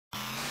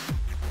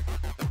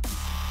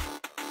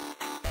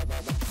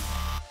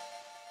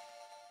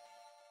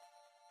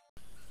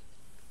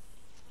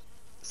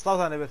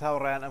سڵاوتان لەبێت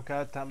هاوڕێیان ئەم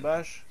کاتتان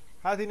باش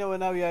هاتینەوە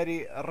ناو یاری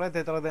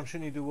ڕێدێت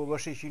ڕەدەمشنی دوو بۆ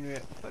بەشێکی نوێ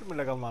فەرمون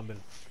لەگەڵمان بن.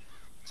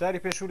 جاری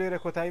پێشوو لێرە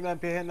کۆتاییمان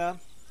پێهێنا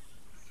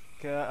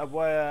کە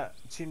ئەبوایە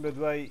چین بە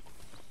دوای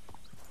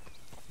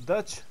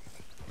دەچ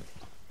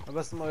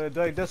مەبەستمەوە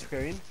دوای دەچ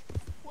بکەوین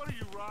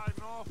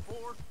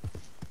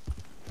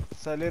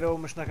سا لێرەوە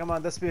مشنەکەمان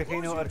دەست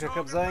پێکەینەوە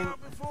ئەرکەکە بزاین.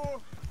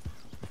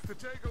 To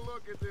take a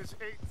look at this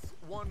eighth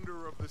wonder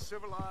of the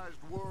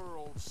civilized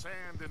world,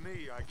 Saint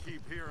Denis, I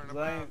keep hearing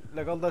about.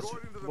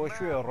 According to the map,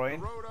 the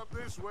road up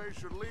this way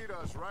should lead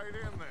us right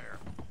in there.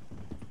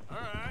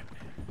 All right.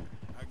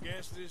 I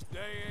guess this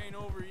day ain't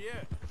over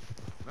yet.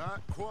 Not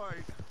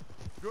quite.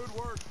 Good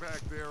work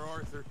back there,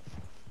 Arthur.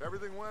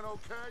 Everything went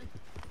okay?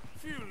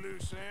 Few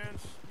loose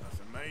ends,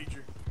 nothing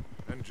major.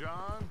 And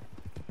John?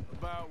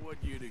 About what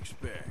you'd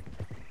expect.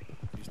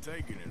 He's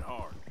taking it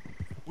hard.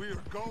 We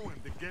are going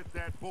to get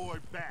that boy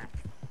back,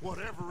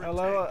 whatever it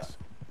takes.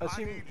 I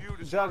need you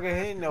to start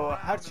asking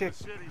around in the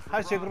city for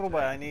contact.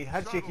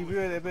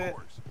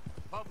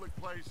 Public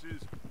places,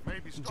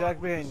 maybe start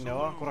with the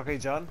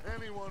saloon.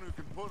 Anyone who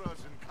can put us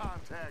in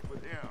contact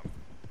with him.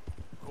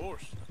 Of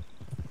course.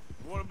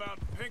 What about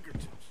the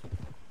Pinkertons?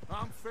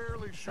 I'm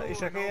fairly sure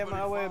nobody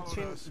followed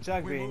us.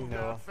 We moved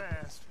out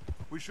fast.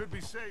 We should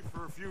be safe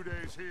for a few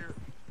days here.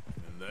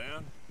 And then?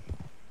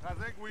 I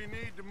think we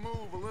need to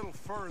move a little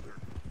further.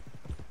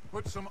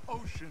 Put some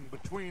ocean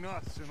between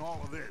us and all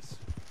of this.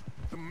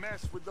 To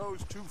mess with those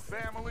two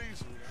families,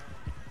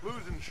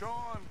 losing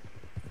Sean.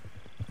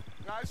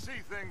 I see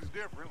things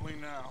differently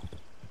now.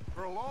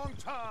 For a long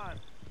time,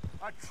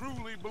 I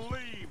truly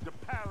believed a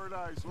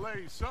paradise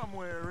lay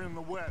somewhere in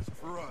the west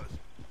for us.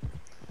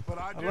 But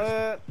I just don't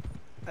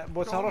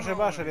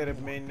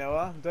know.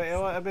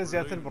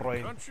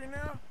 Country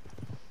now?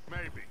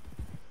 Maybe.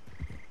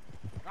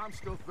 I'm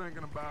still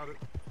thinking about it.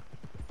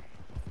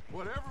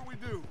 Whatever we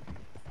do,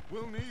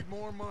 we'll need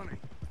more money.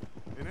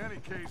 In any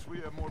case, we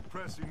have more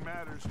pressing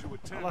matters to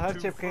attend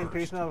to first.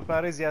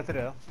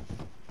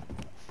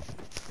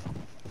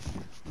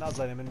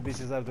 نازانم من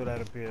 20000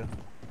 دلار پێ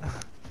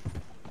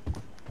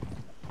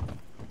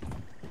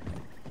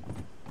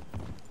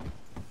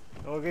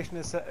ئەوە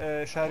گەشتنە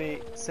شاری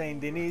سەین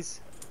دێنیس.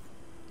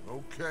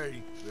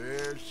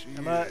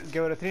 ئەمە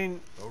گەورەترین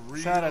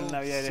شارە لە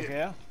ناو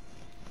یاریەکەیە.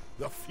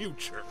 The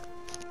future.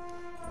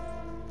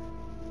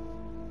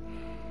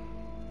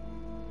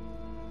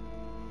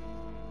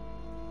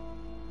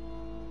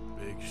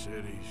 Big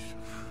cities.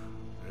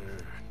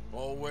 They're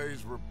always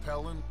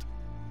repellent.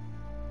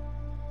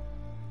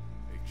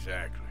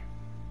 Exactly.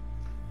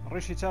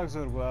 ڕیشی چاک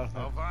زۆر بوو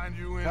I'll find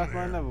you in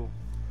کاتمان there. نەبوو.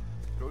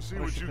 Go see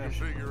what you can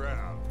figure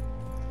out.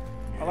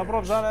 هەڵا بڕۆ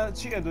بزانە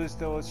چی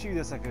ئەدۆستەوە چی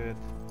دەسەکەوێت.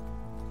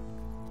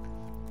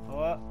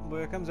 ئەوە بۆ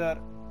یەکەم جار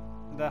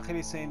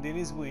داخلی سەین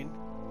دێنیس بووین.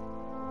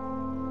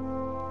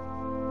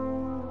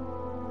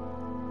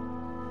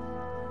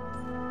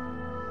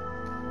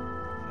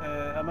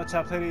 ئەمە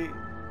چاپتەری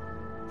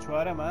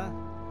چوارەمە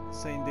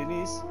سەین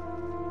دێنیس.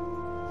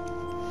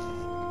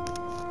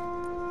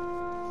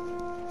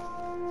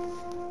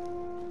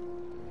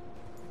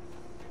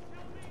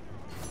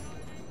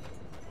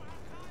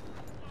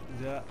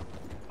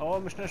 ئەوە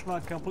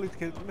مشنەشمان کەمپلیت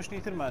کرد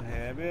مشنی ترمان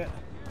هەیە بێ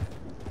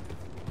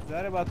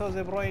جارێ با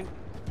تۆزێ بڕۆین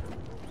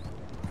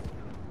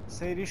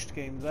سەیریش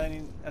بکەین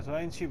بزانین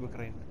ئەتوانین چی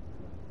بکڕین.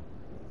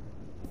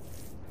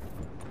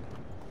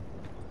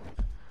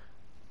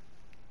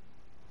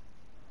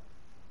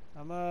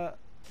 ئەمە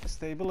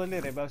ئەستەیبڵە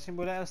لێرێ باسیین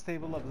بۆ لای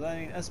ئەستەیبڵە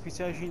بزانین ئەسپی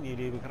چاژینی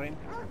لێ بکڕین.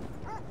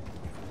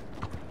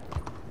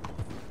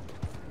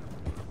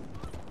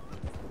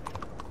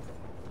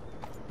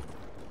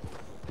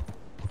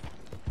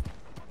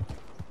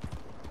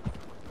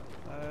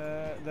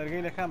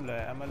 دەرگەی لە کام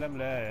لایە ئەمە لەم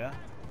لایە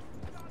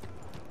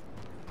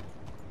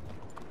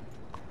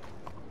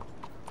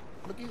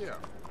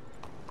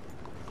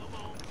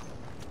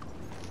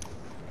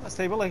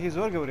ئەستەیبڵێکی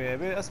زۆر گەورەیە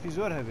بێ ئەسپی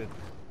زۆر هەبێت.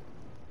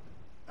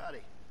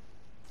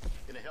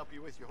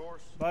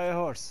 Buy a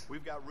horse.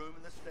 We've got room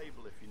in the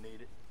stable if you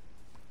need it.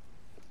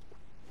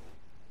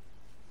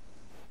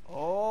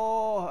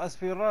 Oh,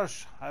 أسبي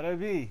رش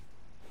عربي.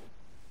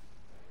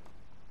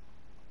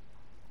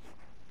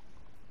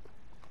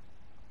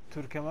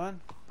 تركمان.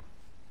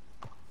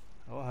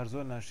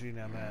 هەرزۆر ناشرین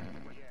ئەمان.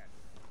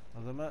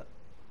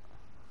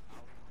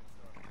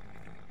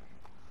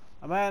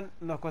 ئەمان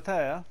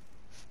نۆکۆتایە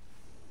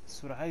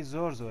سورعی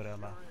زۆر زۆر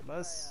ئەمە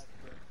بەس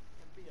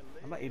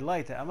ئەمە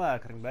ئیلایتە ئەمە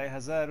ئاکرین بای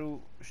 1000 و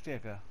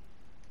شتێکە.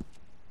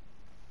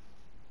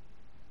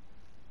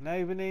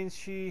 ناوی بنین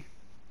چی؟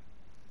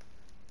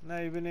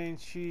 ناوی بنین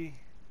چی؟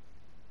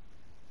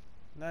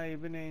 ناوی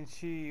بنین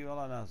چی؟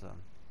 وەڵا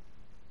نازانم.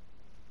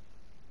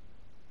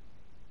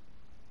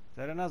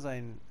 دەرە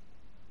نازانین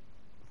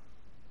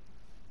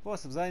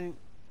بۆسە بزانین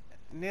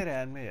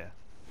نێرەیان مەیە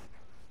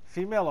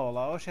فیمێڵە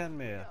وەڵا ئەوشیان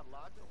مەیە.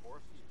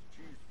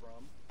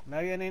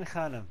 ناوی ئەنەین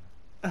خانم.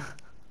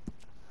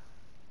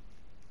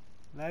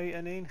 ناوی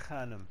ئەنەین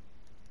خانم.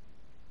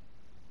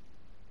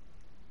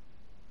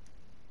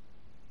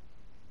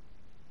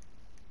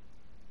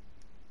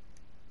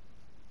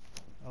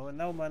 ئەوە ئەوە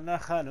ناومان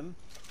ناخانم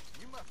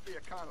You must be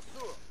a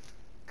connoisseur.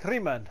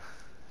 کڕیمان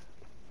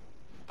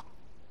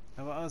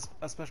ئەمە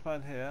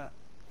ئەسپەشمان هەیە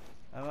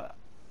ئەمە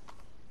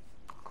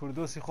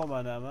کوردۆسی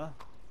خۆمانە ئەمە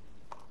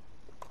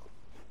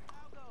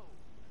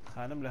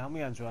خانم لە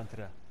هەمویان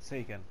جوانترە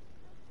سەیکەن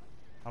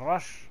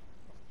ڕەش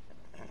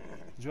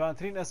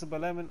جوانترین ئەسب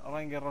بەلای من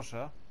ڕەنگە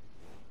ڕەشە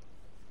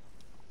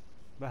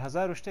بە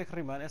 1000 شتێک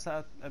ڕیمان ئێستا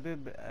ئەبێ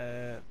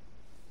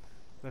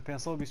بە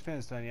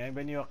 525 توانی یانی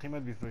بە نیوە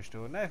قیمەت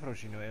بیفرۆشتەوە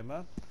نایفرۆشینەوە ئێمە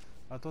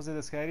تۆزێ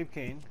دەستکاری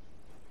بکەین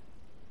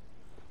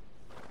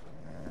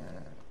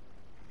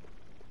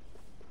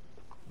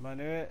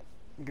مانەوێ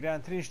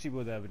گرانترین شتی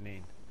بۆ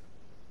دابنین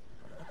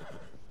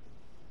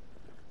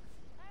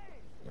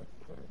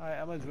ئای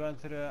ئەمە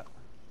جوانترە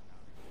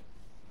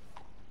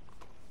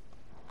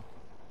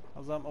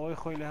ئەزام ئەوەی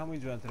خۆی لە هەمووی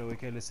جوانترەوەی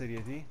کە لە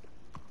سەرەتی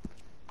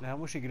لە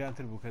هەمووشی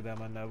گرانتر بوو کە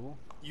دامان نابوو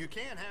You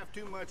can't have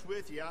too much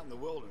with you out in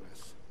the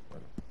wilderness.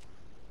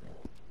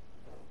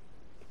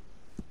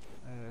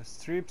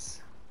 strips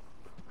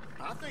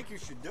I think you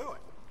should do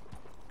it.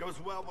 Goes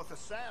well with the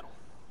saddle.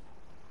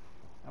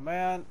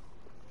 ئەمەیان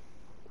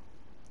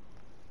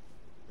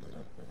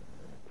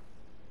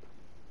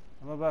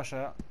ئەمە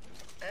باشە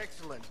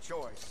Excellent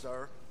choice, sir.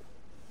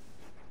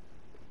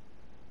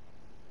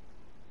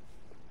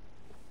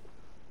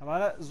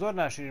 ئەمانە زۆر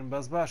ناشرین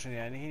بەس باشن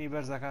یانی هینی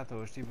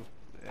بەرزەکاتەوە شتی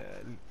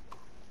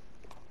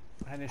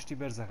هەنێشتی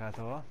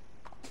بەرزەکاتەوە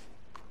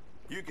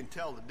You can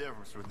tell the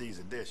difference with these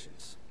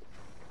additions.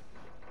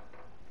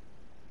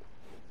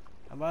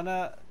 ئەمانە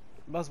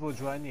بەس بۆ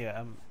جوانیە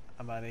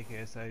ئەمانەی کە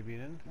ئێستا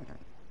بینن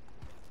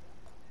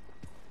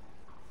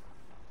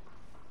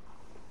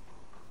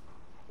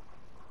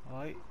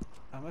وای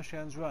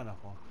ئەمەشیان جوانە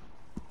خۆ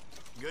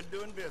Good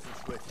doing business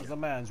with you.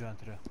 زەمایان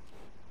جوانترە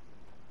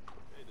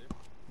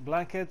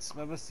بلانکێت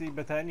مەبەستی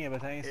بەتانیە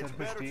بەتانی It's better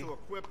سەرپشتی to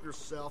equip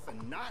yourself and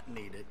not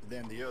need it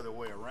than the other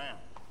way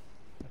around.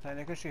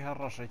 بەتانیەکەشی هەر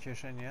ڕەشە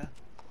کێشە نیە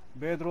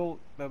بێدڕۆڵ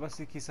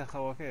بەبەستی کیسە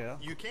خەوەکەیە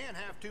You can't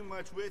have too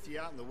much with you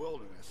out in the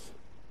wilderness.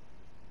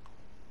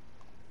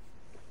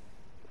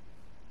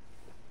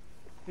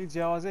 هیچ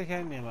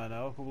جیاوازێکیان نێمانە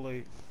وەکو بڵێ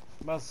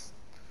بەس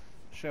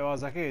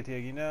شێوازەکەیە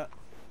تێگینە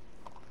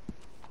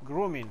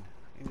گرومین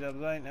اینجا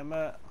بزانین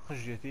ئەمە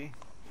خژێتی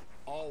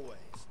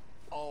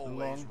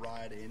Always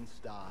ride in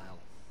style.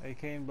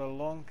 ئەیکەین بە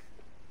لۆنگ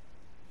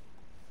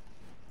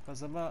بەس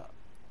ئەمە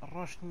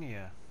ڕەش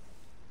نییە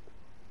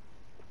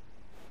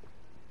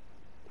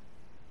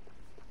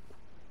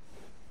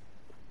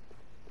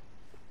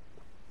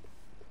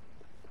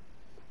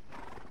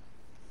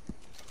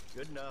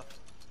Good enough.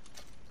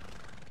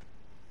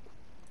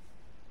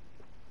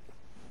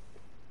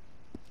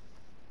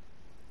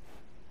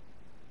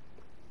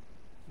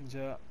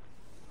 اینجا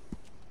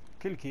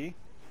کلکی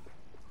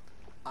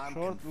I'm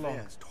Short, long.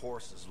 convinced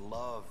horses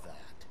love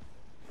that.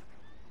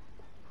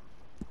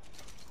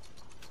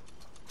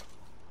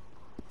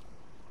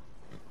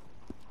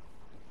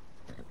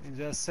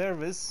 اینجا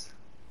سرویس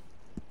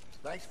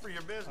Thanks for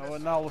your business. ئەوە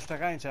ناڵ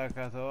شتەکانی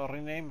چاکاتەوە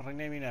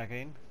ڕینێمی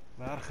ناکەین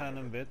بە هەر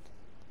خانم بێت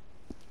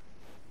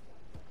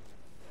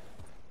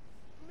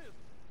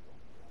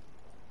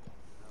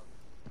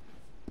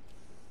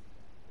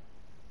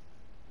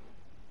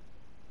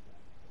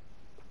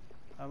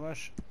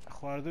ئەمەش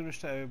خواردن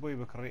شتە ئەوێ بۆی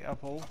بکڕی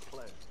ئەپڵ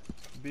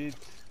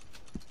بیت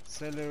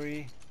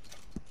سەلەری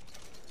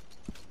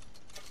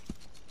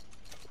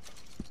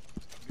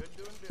Good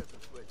doing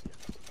business with you.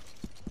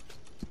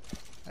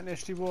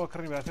 هەنێشتی بۆ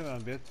کڕی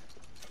باتێمان بێت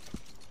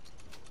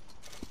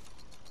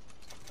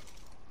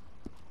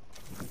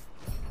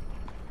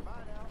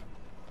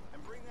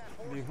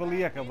لیڤڵ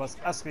یەکە بەس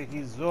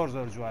ئەسپێکی زۆر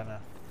جوانە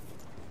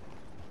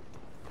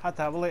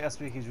حتا بڵێ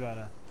ئەسپێکی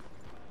جوانە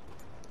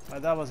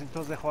مەدا بەزین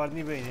تۆزێ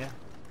خواردنی بینێ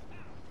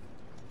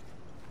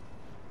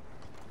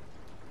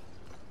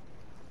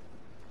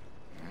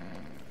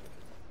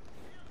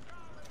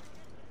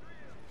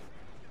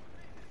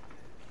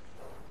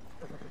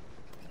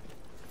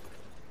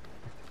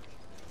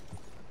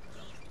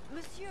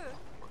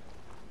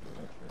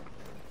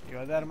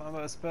هیوادارم ئەمە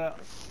ئەسپە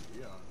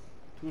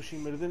تووشی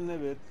مردن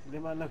نەبێت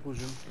لێمان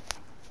نەکوژن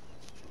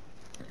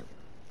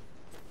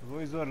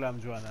بۆی زۆر لام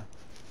جوانە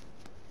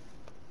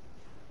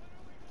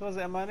تۆزە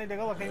ئەمانەی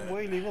لەگەڵەکەین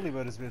بۆی لیڤڵی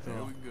بەرز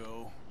بێتەوە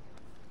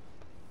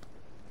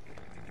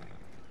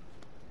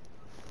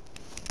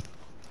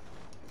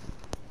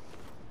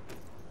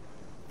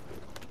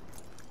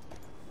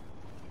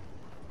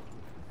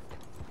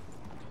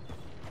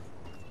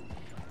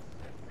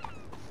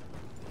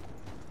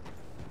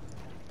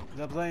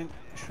دەبزین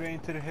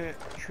شوێنتر هەیە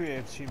کوێ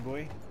بچین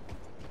بۆی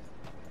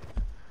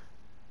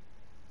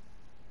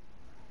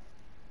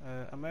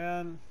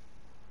ئەمەیان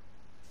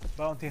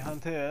باونتی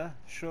هەنتەیە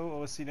شۆ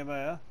ئەوە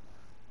سینەمایە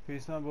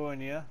پێویستمان بۆەوە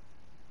نییە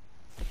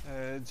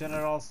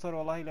جەنەرال ستۆر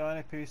وەڵاهی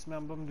لەوانێت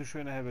پێویستمان بەم دوو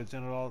شوێنە هەبێت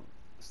جەنەرال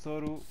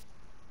ستۆر و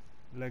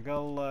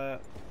لەگەڵ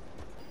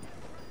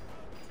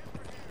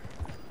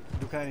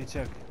دوکانی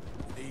چەک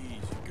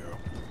Easy, girl.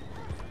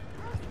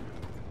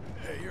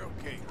 Hey, you're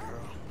okay,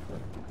 girl.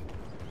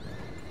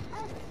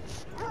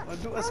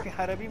 دوو ئەسپی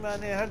حەرەبیمان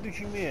هەیە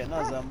هەردووکی مێ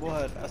نازان بۆ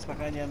هەر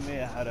ئەسپەکانیان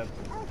مێە حەرەب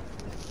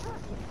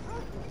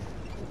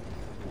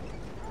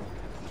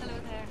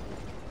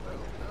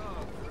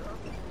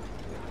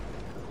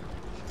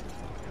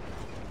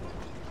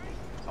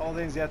ئەوڵ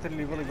دەین زیاتر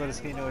لیڤڵی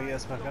بەرزکەینەوەی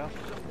ئەسپەکە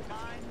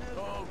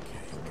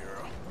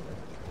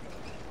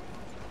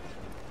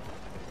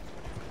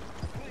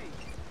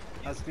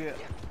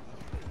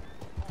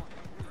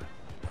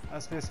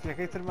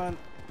ئەسپێسپیەکەی ترمان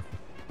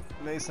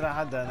لە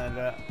ئیسراحەتدانە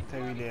لە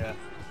تەویلەیە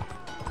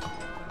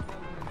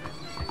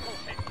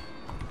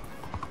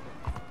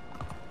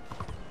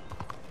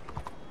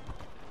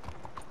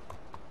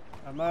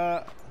ئەمە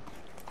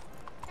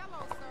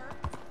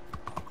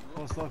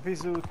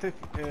پۆستۆفیس و تک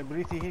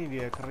بریتی هینی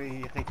لێ کڕی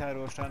قەیتار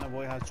وەشتانە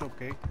بۆی هاتچۆ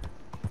بکەیت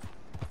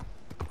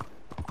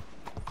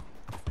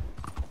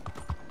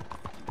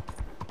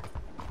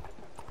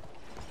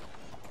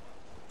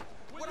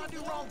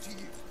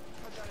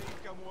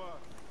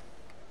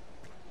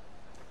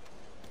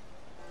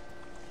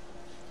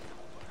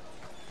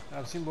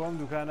ئەبچین بۆ ئەم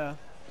دوکانە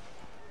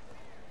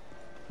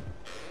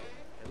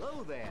Hello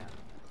there.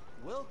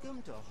 Welcome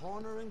to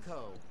Horner &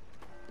 Co.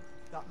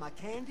 Got my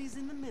candies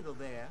in the middle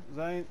there.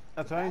 زين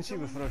ئەتوانین چی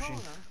بفرۆشین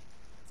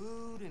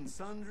Food and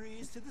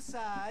sundries to the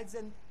sides,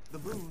 and the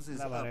booze is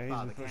up نامانە by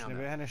هیچ the بفرۆشنە counter.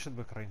 بێ هەنێشت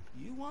بکڕین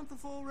You want the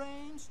full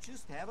range?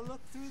 Just have a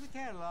look through the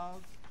catalog.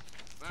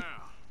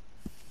 Now,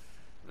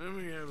 let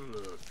me have a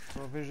look.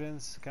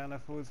 provisions kind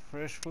of food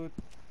fresh food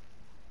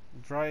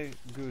dry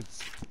goods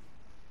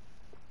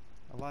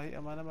والله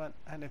ئەمانەمان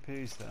هەنێ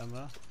پێویستە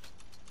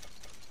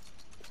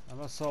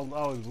ئەمە sold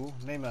out بوو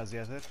نەیما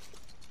زیاتر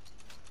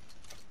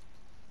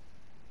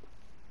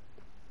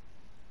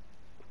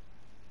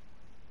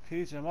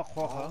هیچ ئەمە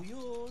خۆخە All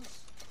yours.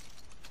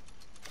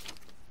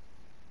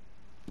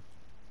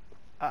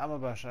 ئەمە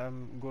باشە ئەم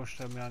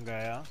گۆشتە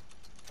میانگایە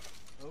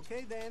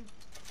Okay then.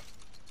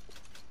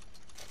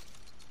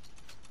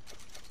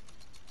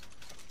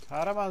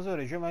 پارەمان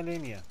زۆرە گوێمان لێ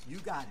نییە You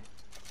got it.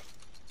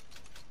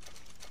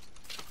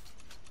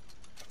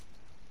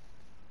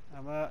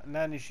 ئەمە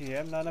نانیشی هەیە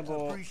ئەم نانە بۆ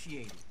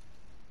Appreciate it.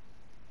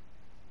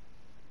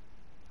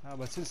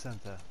 بە چل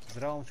سنتە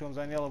زراوم چۆم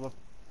زانیاڵە بە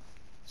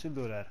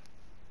 $40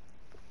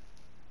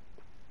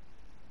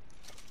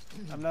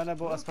 ئەم نانە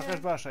بۆ ئەسپەکەش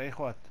باشە ئەی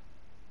خوات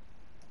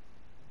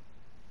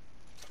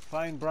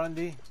فاین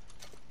براندی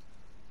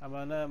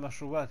ئەمانە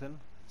مەشروباتن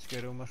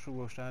چکێرە و مەشروب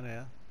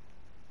گۆشتانەیە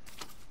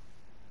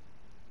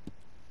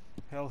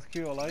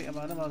هێڵثکی وەڵی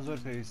ئەمانەمان زۆر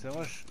پێویستە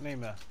ئەمەش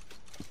نەیمە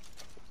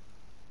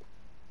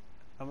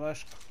ئەمەش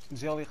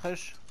جێڵی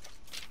خەش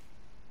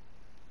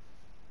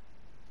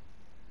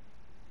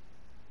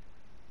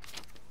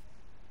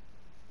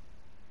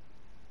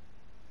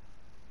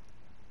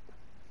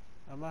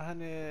ئەمە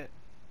هەنێ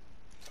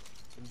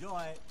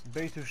Enjoy it.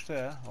 بەی توشتە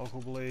وەکو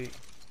بڵێ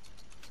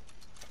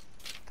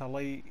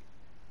تەڵەی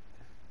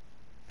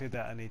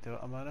پێدا ئەنیتەوە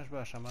ئەمانەش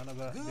باش ئەمانە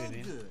بە Good,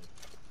 بێنین good.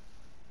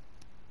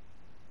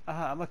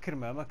 ئەها ئەمە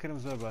کرم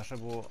زۆر باشە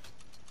بۆ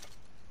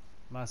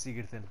ماسی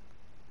گرتن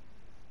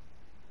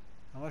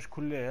ئەمەش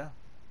کولەیە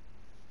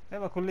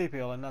ئێمە کولەی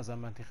پێڵە نازان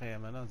منتیقەیە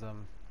ئەمە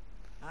نازانم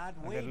I'd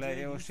Agar wager la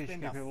you eu spend a știi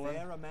că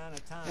fair amount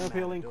of time ئێمە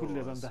پێڵین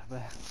کولێ بەم outdoors. دەحبە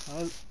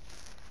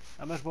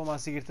ئەمەش بۆ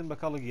ماسی گرتن بە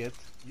کەڵگێت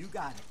You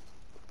got it.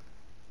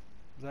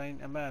 زین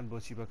ئەمان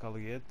بۆچی بە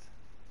کەڵگێت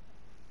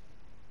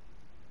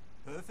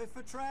Perfect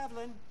for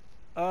traveling.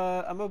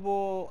 ئەمە بۆ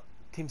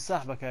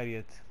تیمساح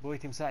بەکارێت بۆی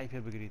تیمساحی پێ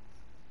بگریت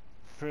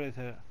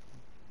فرێتە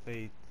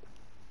بیت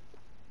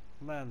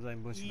مام زین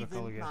بۆچی بە Even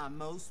کەڵگێت my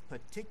most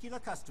particular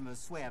customers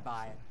swear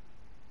by it.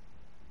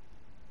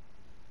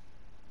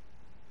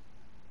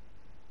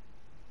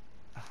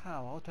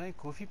 ئەها توانین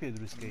کۆفی پێ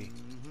دروستکەی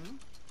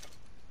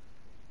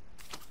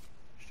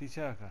شتی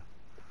چاکە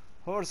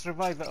هۆرس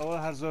ڕڤایڤ ئەوە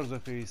هەر زۆر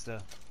پێویستە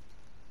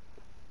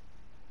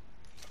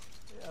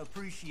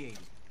Appreciate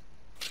it.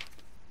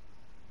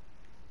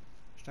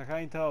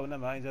 شتەکانی تاو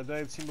نەما اینجا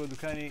دوای بچین بۆ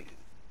دوکانی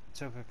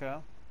چەوکەکە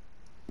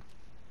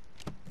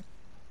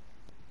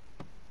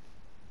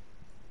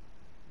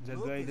جا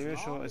دوای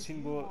دەوێشەوە ئەچین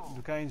بۆ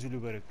دوکانی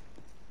جلوبەرگ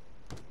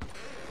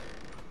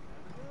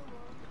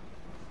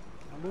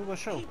هەموو بە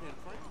شەو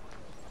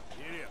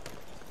Giddy up.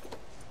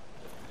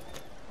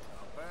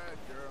 Not bad,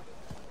 girl.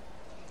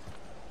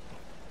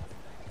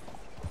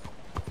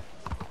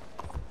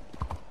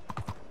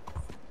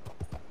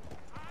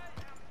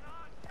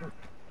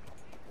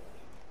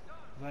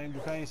 زین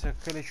دوکانی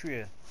سەکەکە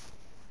لەکوێیە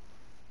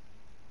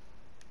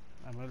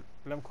ئەمە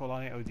لەم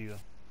کۆڵانی ئەو دیوە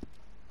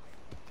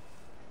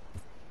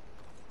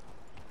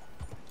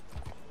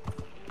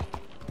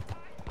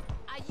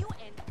Are you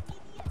an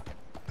idiot?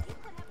 You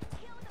could have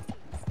killed me.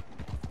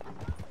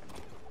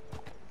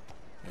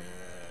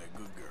 Yeah,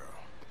 good girl.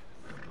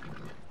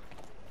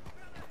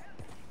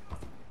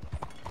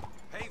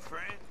 Hey,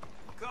 friend,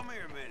 come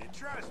here a minute.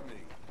 Trust me,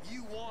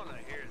 you want to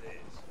hear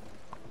this.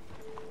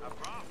 I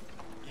promise.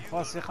 You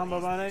خاصی خەم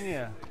بەمانە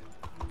نییە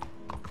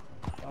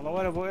ئەڵە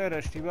وەرە بۆ ئێرە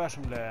شتی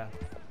باشم لایە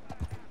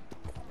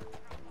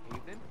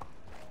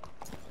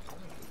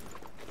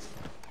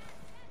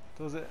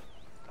تۆزە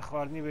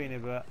خواردنی بینێ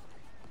بە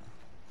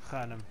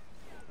بخانم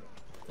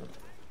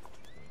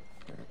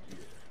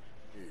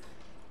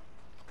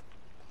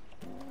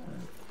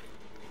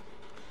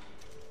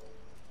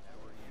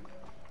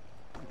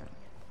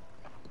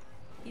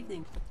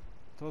Evening.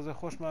 تۆزە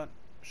خۆشمان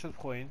شت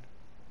بخۆین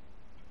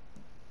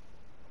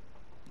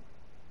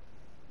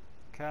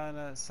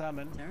کانە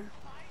سامن Sir?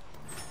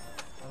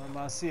 ئەمە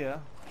ماسیە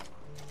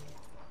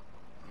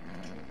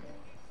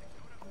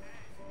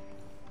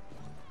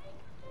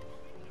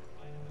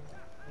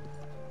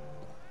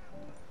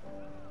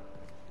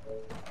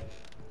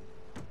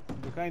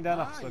دوکانی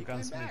دانەخستە you came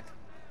گانسمیت back.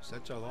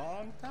 Such a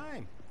long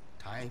time.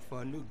 Time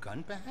for a new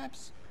gun,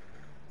 perhaps?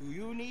 Do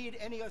you need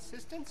any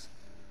assistance?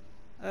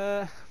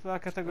 با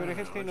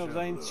کەتەگۆریەکەت بکەینەوە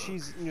بزانین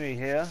چیز نوێی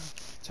هەیە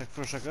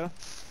چەکفرۆشەکە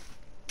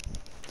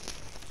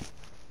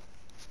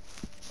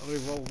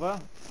ڕیڤۆڵڤە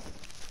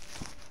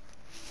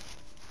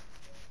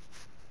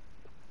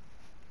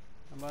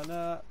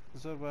ئەمانە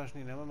زۆر باش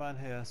نین ئەمەمان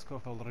هەیە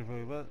سکۆپەڵ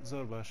ڕیڤۆڵڤە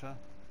زۆر باشە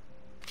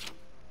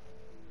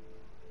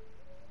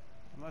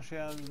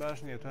ئەمەشیان باش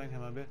نییە توانین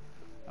هەمان بێ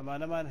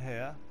ئەمانەمان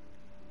هەیە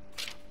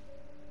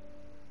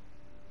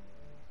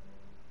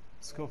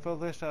سکۆپەڵ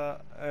هێشتا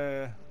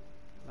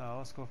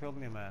ناوە سکۆپێڵ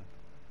نیەمان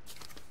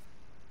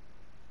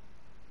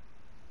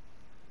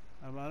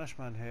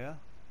ئەمانەشمان هەیە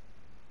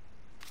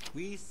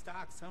We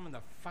stock some of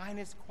the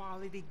finest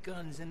quality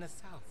guns in the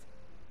South.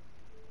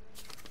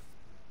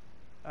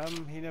 ئەم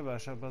هینە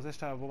باشە بەس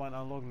هێشتا بۆمان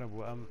ئەنلۆگ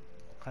نەبوو ئەم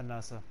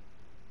قەناسە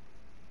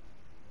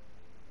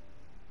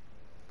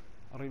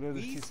ڕیبە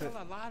We دوشتی sell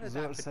a lot of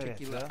زۆر that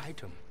particular سەرێتە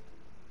item.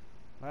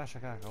 باشە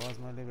کاکە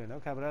وازمان لێ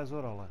بێنەوە کابرا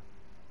زۆرەڵە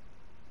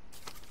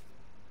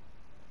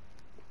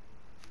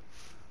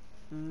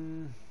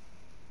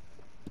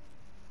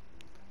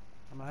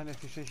ئەمە هەنێ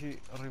فیشێکی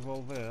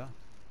ڕیڤۆڵڤەیە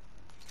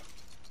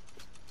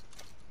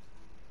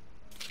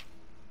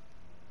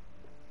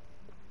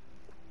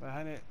بە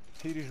هەنێ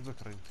تیریش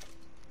بکڕین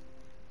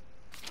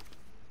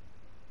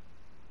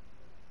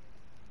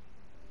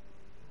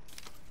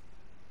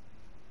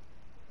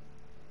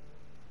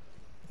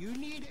You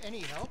need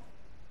any help?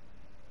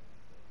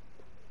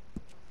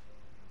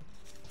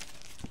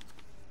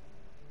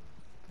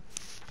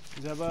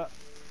 جا بە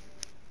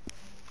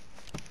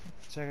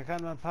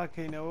چەکەکانمان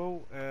پاکەینەوە و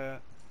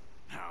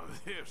Now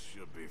this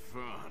should be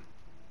fun.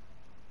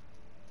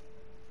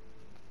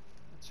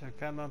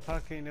 چەکەکانمان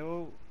پاکەینەوە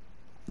و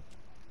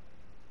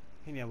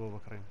هینیان بۆ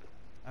بکڕین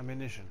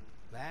ئەمێنیشن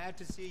Glad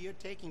to see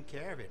you're taking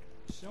care of it.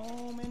 So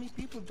many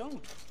people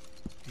don't.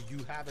 Do you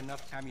have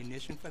enough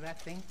ammunition for that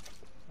thing?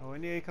 ئەوە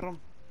نییە ئەیکڕم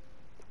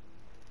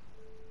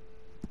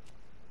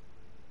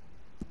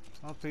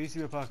ئەو پێویستی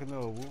بە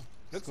پاکردنەوە بوو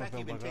Looks like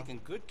you've been سکۆپێڵەکە. taking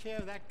good care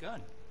of that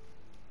gun.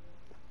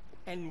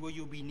 And will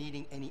you be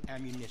needing any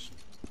ammunition?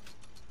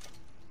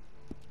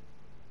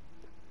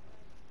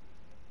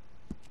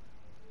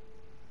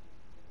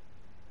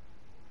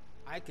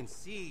 I can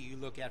see you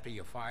look after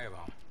your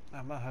firearm.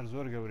 ئەمە هەر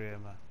زۆر گەورەیە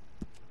ئەمە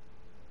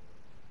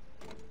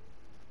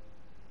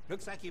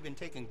Looks like you've been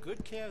taking good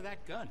care of that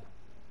gun.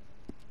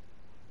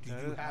 Do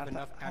you have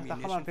enough هەمان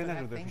ammunition پێ for that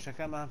نەکردو thing?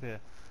 پیشەکانمان پێ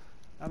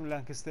ئەم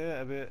لانکستەیە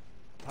ئەبێ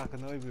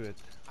پاکردنەوەی بوێت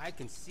I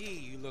can see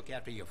you look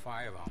after your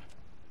firearm.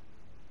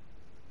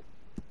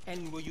 And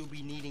will you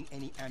be needing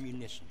any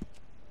ammunition?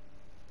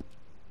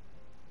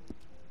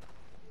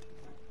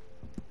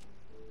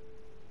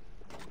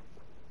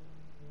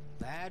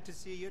 Glad to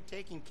see you're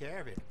taking care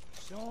of it.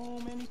 So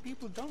many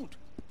people don't.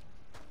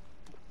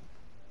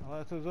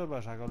 ئەڵە تۆ زۆر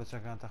باش ئاگەڵ لە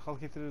چەکانتە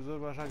خەڵکی تر زۆر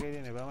باش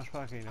ئاگەیرێنێ بامەش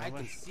پاکەینە I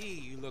can ئەمەش see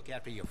you look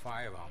after your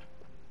firearm.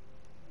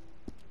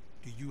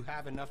 Do you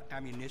have enough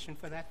ammunition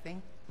for that thing?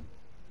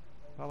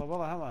 بەڵە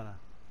بەڵە هەمانە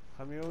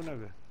خەمیەوە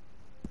نەبێ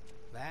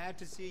Glad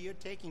to see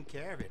you're taking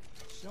care of it.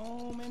 So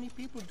many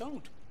people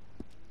don't.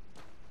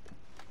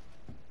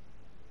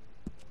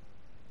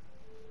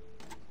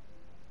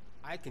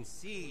 I can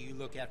see you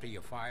look after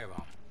your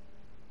firearm.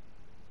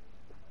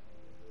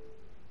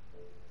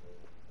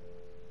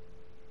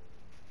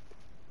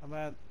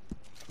 ئەمە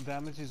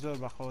دامجی زۆر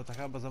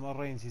بەخەوەتەکە بە زەمە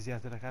ڕێنجی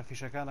زیاترەکە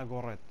فیشەکانە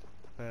گۆڕێت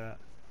بە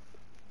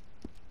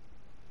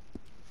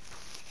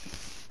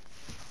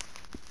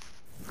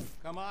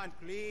Come on,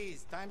 please.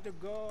 Time to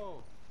go.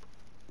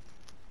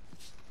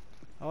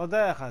 ئەوە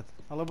دایەخات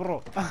هەڵە بڕۆ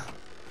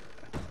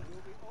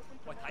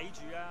我睇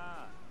住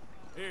啊。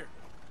Here.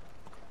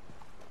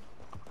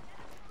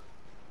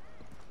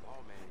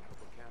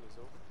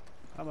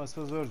 ئەم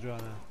ئەسپە زۆر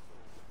جوانە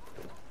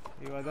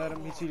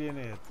هیوادارم هیچی لێ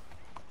نەیەت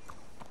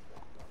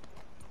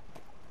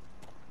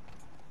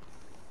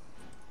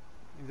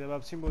اینجا با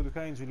بچین بۆ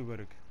دوکانی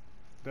جلوبەرگ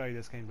دوای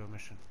دەستکەین بە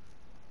مشن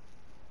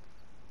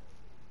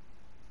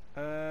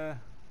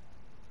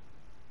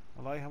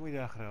وەڵی هەمووی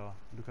داخرەوە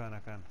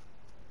دوکانەکان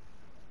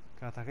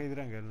کاتەکەی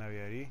درەنگە لە ناو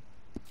یاری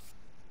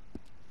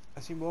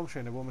ئەچین بۆ ئەم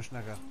شوێنە بۆ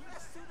مشنەکە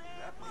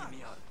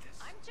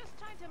I'm just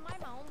trying to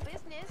mind my own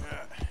business.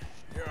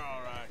 You're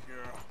all right,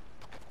 girl.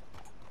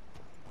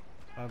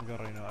 با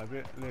بگەڕێنەوە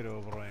ئەبێ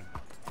لێرەوە بڕۆین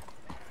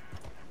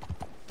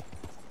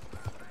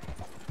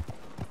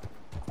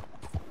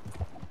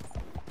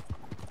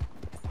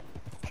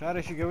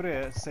شارێکی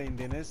گەورەیە سەین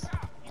دێنس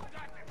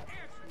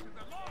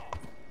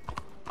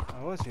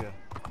ئەوە چیە؟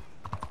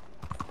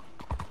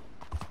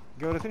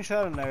 گەورەترین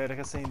شارە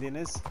ناوێرەکە سەین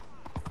دێنس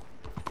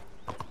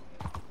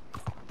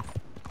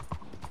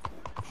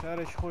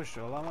شارێکی خۆشە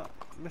وەڵامە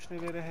مشتێ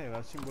لێرە هەیە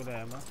چیم بۆ لای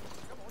ئەمە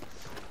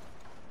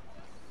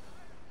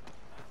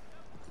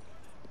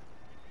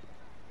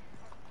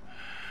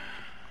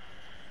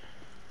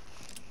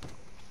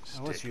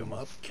Stick 'em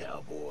up,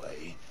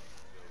 cowboy.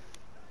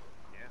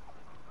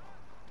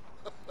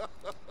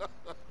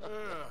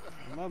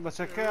 ئەمە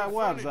بەچەکە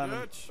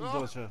وابزانم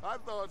بۆچە I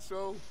thought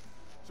so.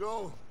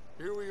 So,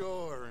 here we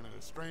are in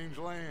a strange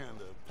land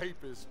of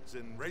papists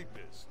and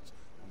rapists.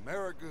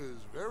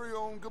 America's very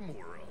own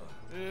Gomorrah.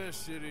 This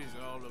city's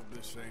all look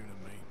the same to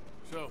me.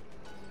 So,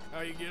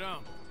 how you get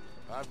on?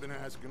 I've been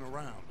asking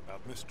around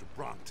about Mr.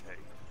 Bronte.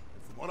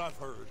 And from what I've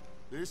heard,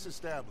 this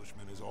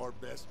establishment is our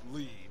best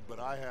lead, but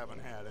I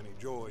haven't had any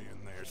joy in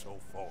there so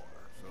far.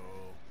 So,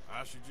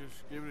 I should just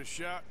give it a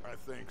shot? I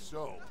think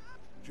so.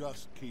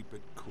 Just keep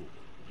it cool.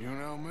 You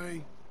know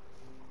me?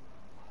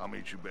 I'll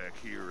meet you back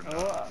here in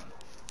ئەوە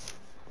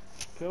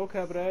کەو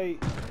کابرای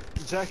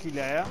جاکی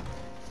لایە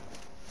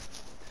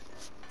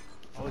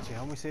ئەوە چی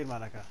هەمووی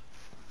سیرمانەکە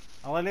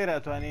ئەوە لێرە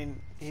ئەتوانین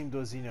هیم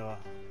دۆزینەوە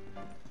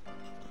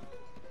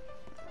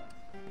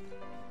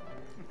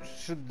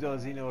شت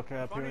دۆزینەوە کە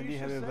پەیوەندی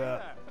هەبێ بە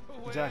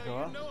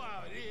جاکەوە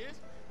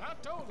I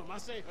told him. I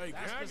say, Hey,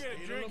 that's can I the get a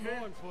state drink of here?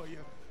 Lemoyne for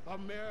you.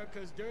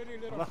 America's dirty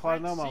little ئەمە French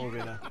خواردنەوەمان بۆ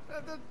secret. بێنە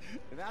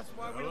That's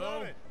why we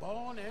love it.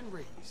 Born and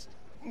raised.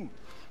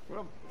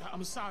 Well,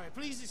 I'm sorry.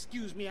 Please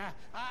excuse me.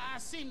 I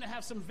seem to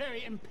have some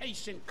very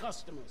impatient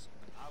customers.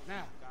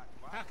 Now,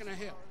 how can I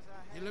help?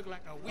 You look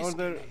like a whiskey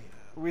order man.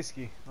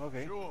 whiskey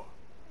okay Sure.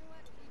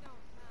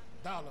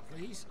 $1,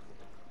 please.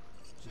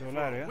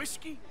 دۆلار ێ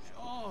Whiskey?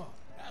 Oh,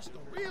 that's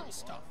the real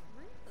stuff.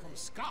 From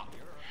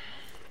Scotland.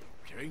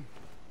 Okay.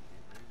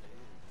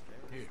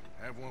 Here,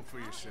 have one for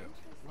yourself.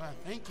 Well,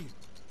 thank you.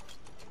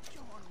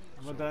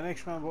 ئەمە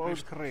دانێکشمان بۆ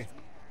ئەوت کڕێ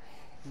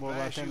بۆ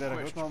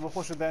باتێندەرەکە وتمان بۆ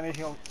خۆشە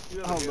دانێکی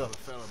You ever hear of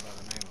a fella by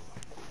the name of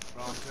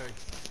Bronte?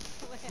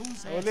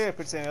 ئەوە لێ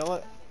پرسێنەوە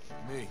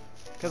Me.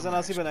 کەس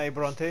ناسی بەناوی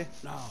برۆنتێ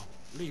No,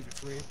 leave it,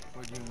 Fred.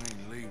 What do you mean,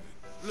 leave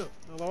it? Look,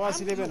 والله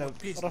واسی لێ I'm بێنە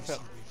doing business ڕەفیق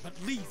here, but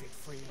leave it,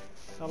 Fred.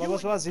 والله You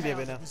بەس and واسی لێ pal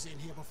بێنە that was in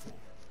here before.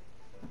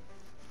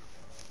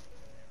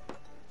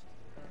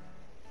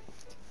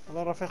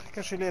 والله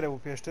ڕەفیقەکەشی لێرە بوو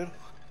پێشتر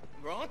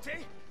Bronte?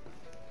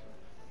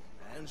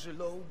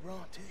 Angelo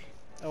Bronte?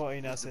 ئەوە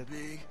ئەی ناسێت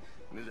Big,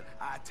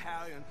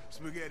 Italian,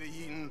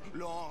 spaghetti-eating,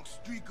 long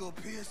streak of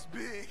piss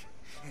big.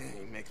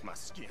 He makes my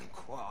skin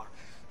crawl.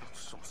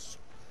 So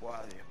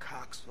swarthy, a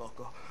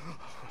cocksucker.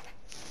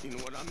 You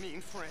know what I mean,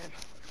 friend?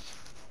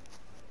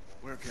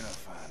 Where can I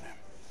find him?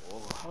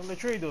 ئەو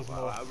لەکوێی Well,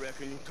 دۆزمەوە I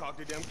reckon you talk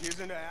to them kids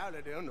in the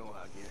alley, they'll know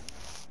how to get him.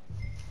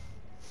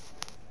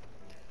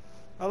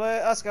 ئەڵێ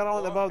ask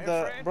around about the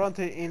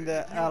Bronte in the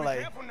You be alley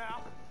careful now.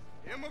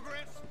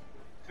 Immigrants,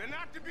 they're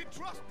not to be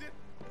trusted.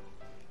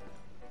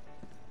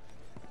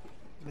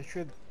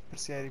 لەکوێ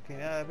پرسیاری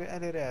بکەین ئابێ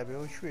ئەلێرە ئابێ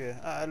ئەو کوێە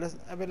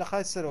ئەبێ لە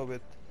قایت سەرەوە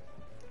بێت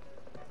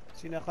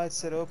چینە قایت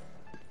سەرەوە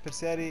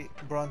پرسیاری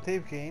برۆنتەی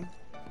بکەین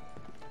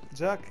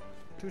جاک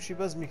تووشی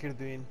بەزمی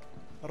کردوین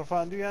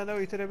ڕفاندویانەوە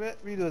ئیترە بێ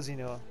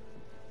بیدۆزینەوە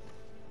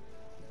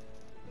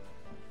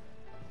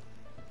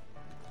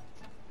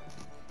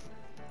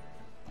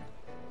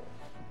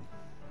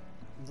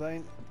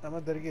زین ئەمە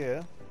دەرگەیە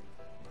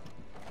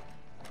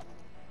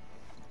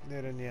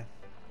لێرە نییە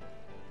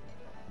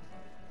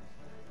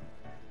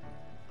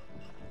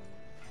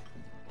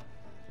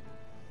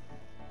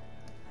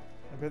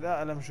بێدا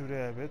ئەلەم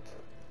ژوورەیە بێت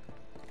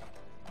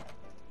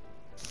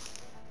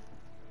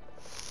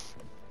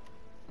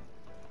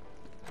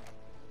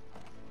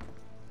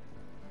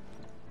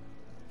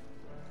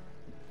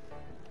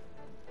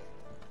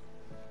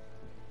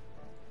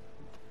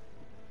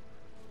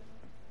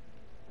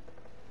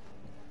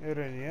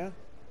ئێرە نییە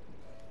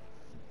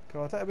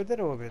کەواتە ئەبێ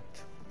دەرەوە بێت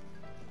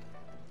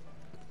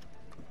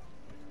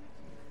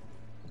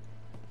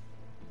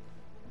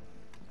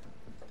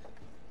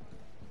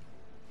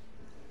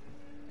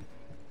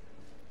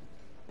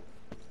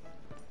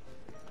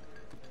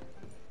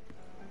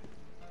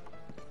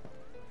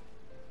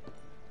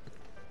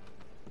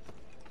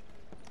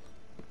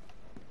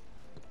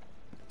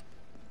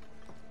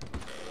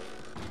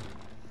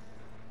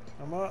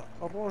ئەمە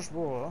ڕۆژ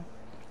بووە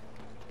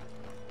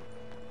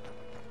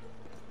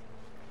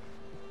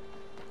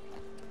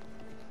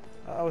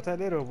ئەو تا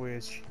لێرەوە بۆ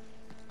یەچی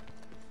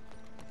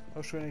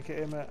ئەو شوێنێک کە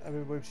ئێمە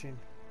ئەبێ بۆی بچین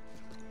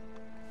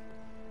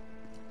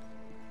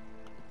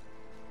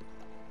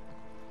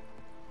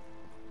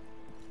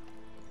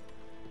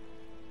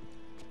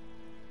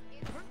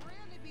It's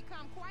really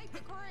become quite the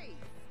craze.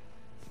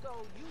 So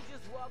you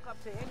just walk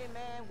up to any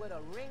man with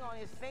a ring on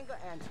his finger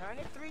and turn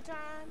it 3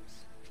 times?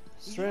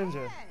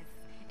 stranger Yes.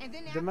 And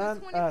then The after man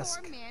 24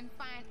 asked. men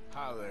find...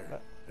 Hi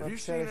there. Have you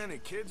upstairs. seen any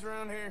kids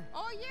around here?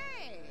 Oh,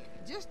 yeah.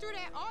 Just through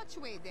that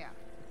archway there.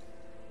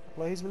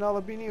 والله هیچ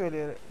مناڵە بینیوە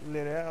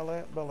لێرەیە ئەڵێ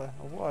بەڵێ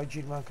ئەوە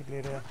ئاگیرمان کرد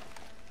لێرەیە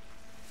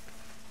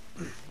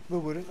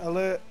ببورن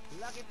ئەڵێ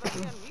Lucky for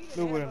him, he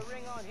No didn't way. have a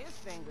ring on his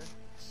finger.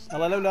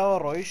 ئەڵە لەو لاوە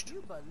ڕۆیشت.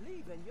 You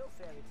believe in your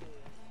fairy tale.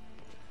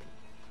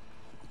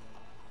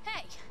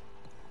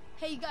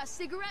 Hey, you got a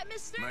cigarette,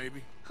 mister?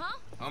 Maybe. Huh?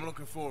 I'm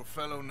looking for a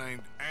fellow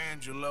named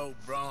Angelo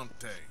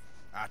Bronte.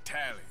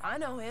 Italian. I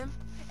know him.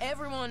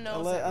 Everyone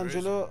knows ئەڵێ him.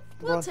 ئەنجلۆ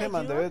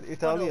بڕۆنتێمان دەوێت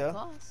ئیتالیا.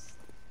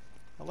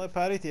 ئەڵێ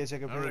پارەی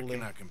تێچەکە I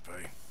reckon I can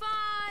pay.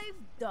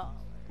 $5.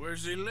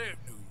 Where's he live?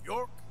 New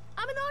York?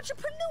 I'm an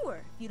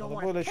entrepreneur. You don't بۆ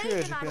want لە to pay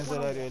شوێژی him, I 5 don't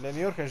want دلاری لە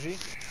نیویۆرکەژی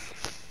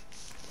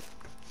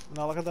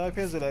مناڵەکە داوای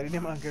 5 دلاری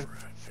نێمان کرد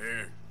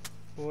Here.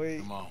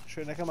 بۆی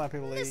شوێنەکەمان پێ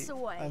بڵێ This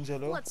away.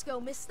 ئەنجلۆ Let's go,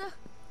 mister.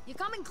 You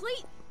coming,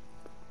 Cleet?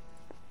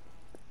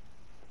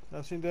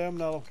 ناچین دوای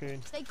مناڵە بکەین.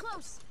 Stay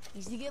close.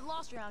 Easy to get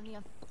lost around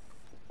here.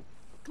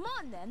 Come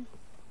on, then.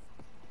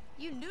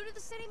 You new to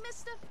the city,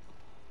 mister?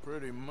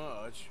 Pretty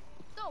much.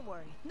 Don't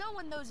worry. No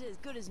one knows it as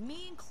good as me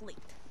and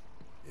Cleet.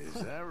 Is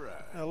that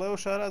right? ئەڵێ و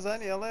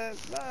شارەزانی ئەڵێ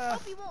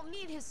Hope you won't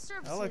need his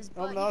services, ئەم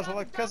but ناوەش you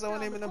ئەڵێ got a کەس doctor ئەوە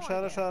on نەی the منم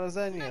corner there.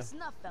 شارەزانیە. Nice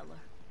enough, fella.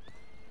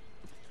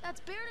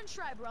 That's Baird and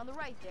Schreiber on the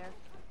right there.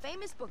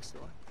 Famous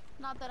bookstore.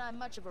 Not that I'm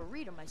much of a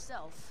reader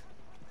myself.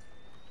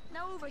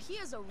 Now over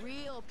here's a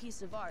real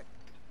piece of art.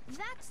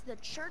 That's the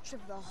Church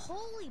of the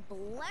Holy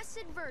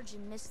Blessed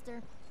Virgin, mister.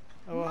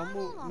 ئەوە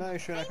هەموو ناوی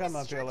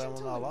شوێنەکانمان پێ بڵێ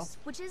مناڵە.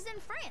 Which is in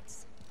France.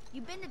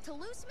 You been to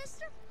Toulouse,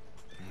 mister?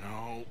 No.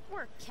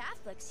 We're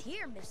Catholics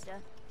here, mister.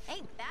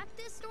 Ain't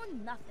Baptist or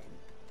nothing.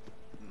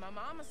 My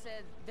mama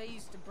said they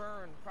used to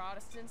burn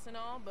Protestants and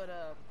all, but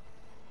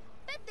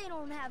Bet they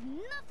don't have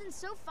nothing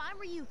so fine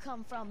where you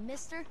come from,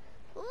 mister.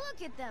 Look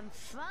at them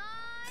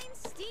fine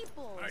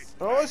steeples.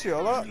 ڕۆژی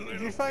ئەڵە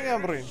دیفانیان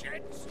بڕین.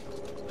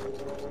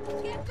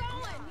 Get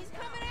going! He's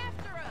coming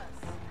after us!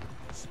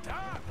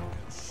 Stop!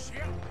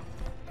 Shit!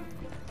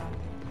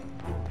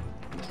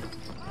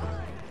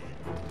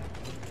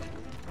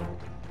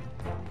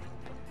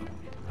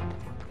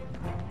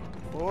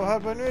 بۆ هەر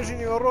بە نوێژی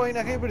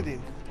نیوەڕۆینەکەی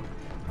بردین.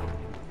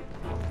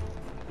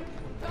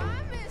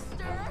 Bye,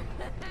 mister!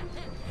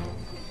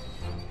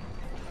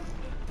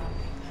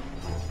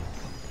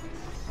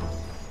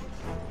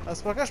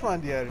 ئەسپەکەشمان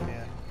دیار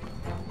نییە.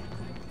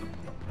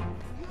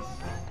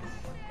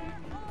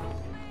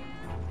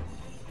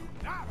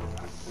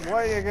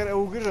 وای ئەگەر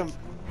ئەو گرم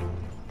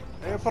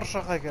ئێ پڕ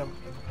شەقەکەم.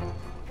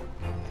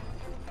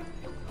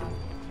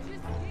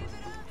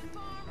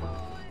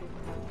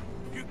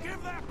 You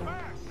give that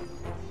back!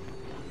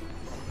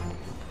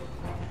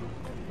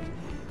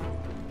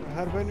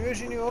 هەر بە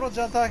نوێژی نیوەڕۆ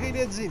جانتاکەی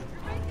لێ دزین.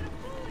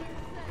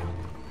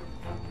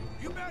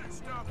 You better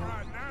stop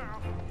right now!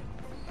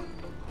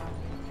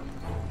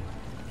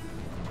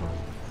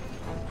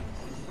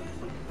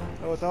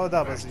 ئەوە تاوە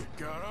دابەزی.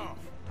 Got off.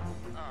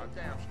 Ah,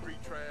 damn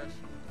street trash.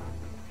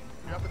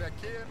 You after that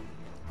kid?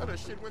 Oh, that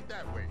shit went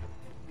that way.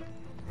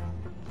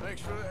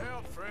 Thanks for the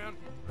help, friend.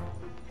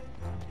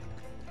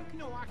 You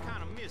know, I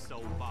kind of miss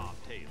old Bob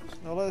Tails.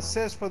 ئەڵێ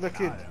سێس فۆ دە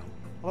کید.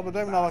 ئەڵە بە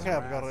دوای مناڵەکەی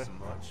بگەڕێ.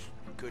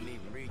 Couldn't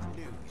even read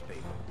the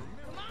newspaper.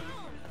 Come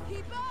on!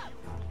 Keep up!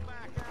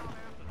 Back out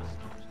after the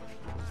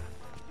snowstorm.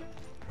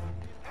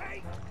 Hey!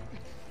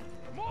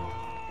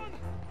 Moron!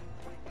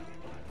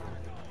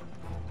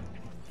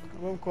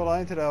 بۆم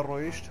کۆڵانی ترا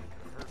ڕۆیشت.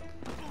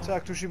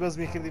 چاک تووشی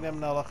بەزمی کردینە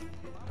مناڵەخ.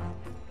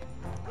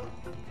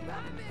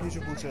 هیچ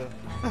بووچە.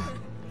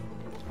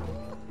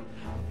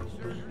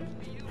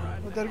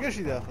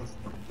 دەرگەشی داخست.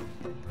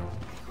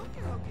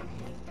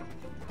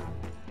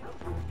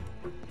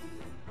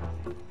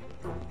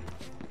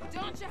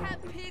 Don't you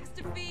have pigs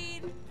to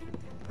feed?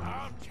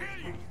 I'll kill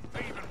you,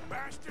 thieving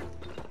bastard!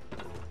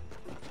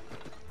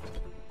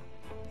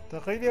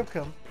 تەقەی لێ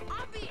بکەم.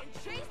 I'm being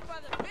chased by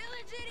the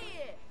village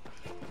idiot!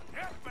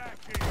 Get back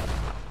here!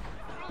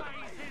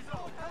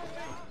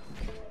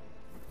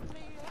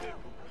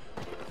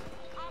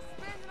 I'll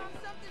spend it on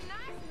something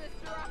nice,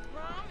 mister, I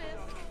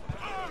promise.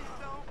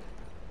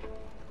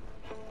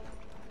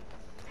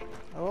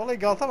 ئەوڵی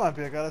گاڵتەمان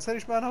پێکە لە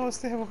سەریشمان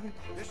هەوەستێ بۆی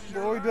بۆ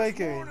ئەوی دوای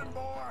کەوین.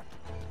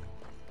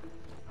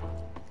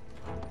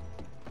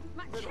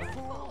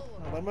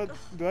 ئەمە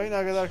دوای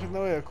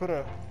ناگەدارکردنەوەیە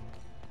کوڕە.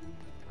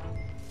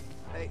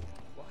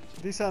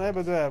 دیسان هەیە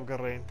بە دوایە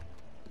بگەڕێین.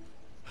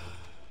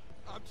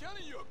 I'm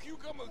telling you, a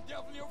cucumber's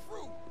definitely a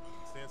fruit.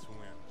 Since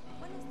when?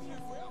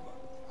 Forever.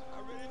 I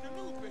read it in the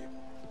newspaper.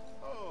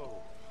 Oh,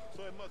 so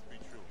it must be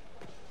true.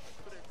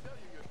 So they tell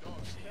you your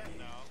dog's dead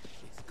now.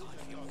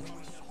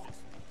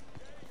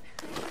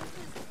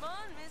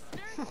 Fun,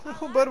 mister.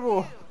 بەربوو.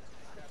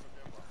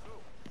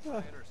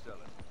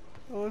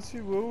 ئەوە چی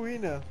بووە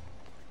وینە؟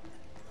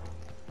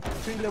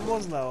 پێی لە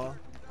مۆز ناوە.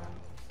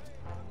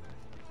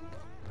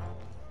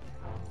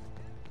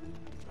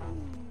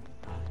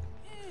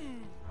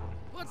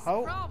 What's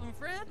How? the problem,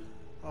 Fred?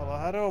 ئەڵە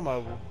هەرەوە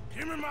مابوو.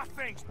 Give me my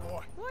things,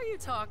 boy. What are you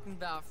talking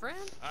about,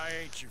 friend? I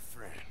ain't your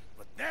friend,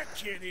 but that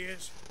kid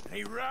is, and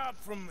he robbed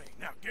from me.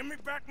 Now give me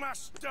back my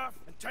stuff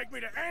and take me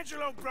to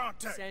Angelo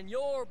Bronte.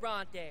 Senor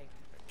Bronte.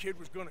 That kid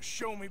was gonna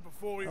show me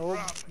before he ئەوە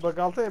robbed me. بە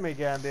گاڵتە ئێمەی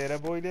گەیاندێرە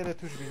بۆی لێرە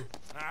توش بین.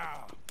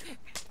 Now,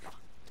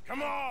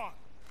 come on.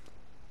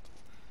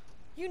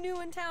 You new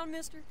in town,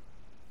 mister?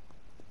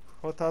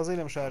 خۆ تازەی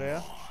لەم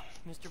شارەیە؟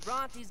 Mr.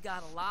 Bronte's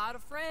got a lot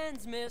of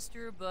friends,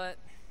 mister, but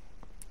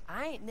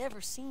I ain't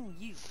never seen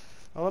you.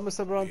 والله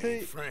مستر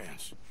برانتي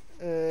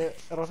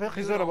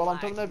رفيقي زوره بلام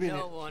توم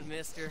نبيني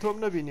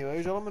توم نبيني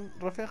ويجي من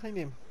رفيقي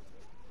نيم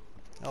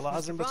الله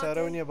عزم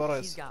بتسارويني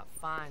براس. He's got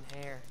fine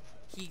hair.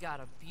 He got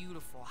a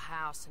beautiful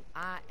house and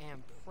I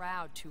am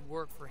proud to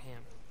work for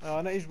him.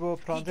 أنا إيش بو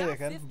برانتي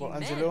كان بو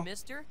أنزلو.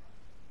 Mister,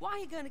 why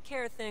he gonna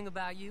care a thing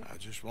about you? I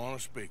just want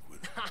to speak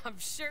with him. I'm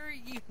sure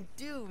you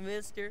do,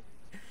 mister.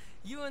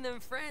 You and them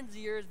friends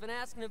of yours been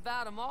asking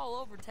about him all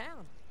over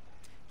town.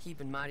 He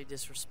been mighty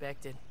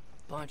disrespected.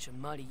 Bunch of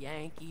muddy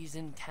Yankees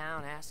in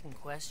town asking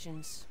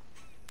questions.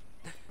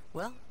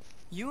 Well,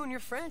 you and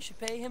your friend should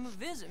pay him a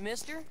visit,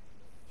 mister.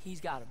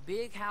 He's got a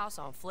big house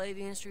on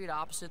Flavian Street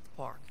opposite the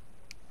park.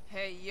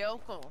 Hey,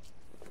 yokel.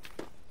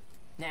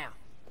 Now,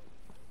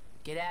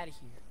 get out of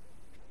here.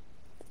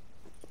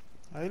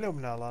 أي لو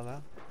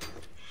منالانا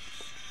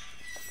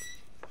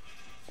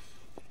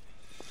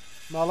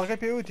ماڵەکە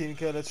پێوتین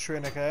کە لە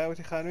شوێنەکە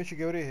وتی خانوویی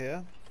گەورەی هەیە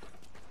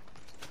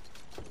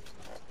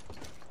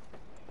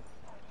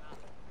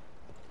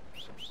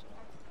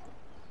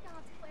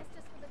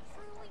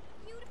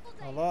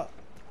وەڵا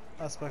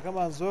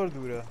ئەسپەکەمان زۆر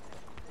دوورە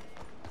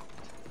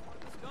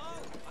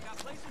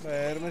بە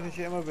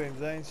یارمەتێکی ئەمە بین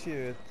زین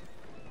چیەوێت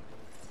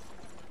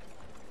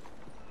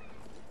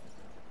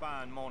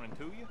Fine morning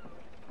to you.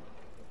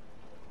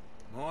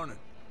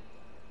 Morning.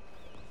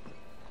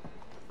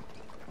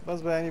 بەس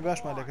بەیانی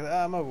باشمان دەکرد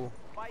ئەمە بوو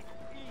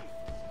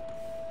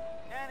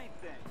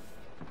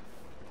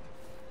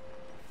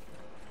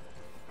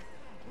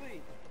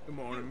Good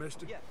morning,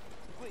 mister.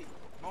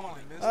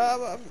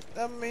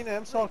 ئەم مینە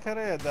ئەم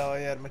ساڵکەرەیە داوا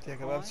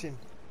یارمەتیەکە با بچین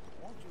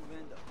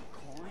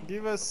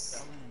دیڤەس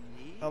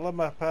ئەڵە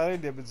مە پارەی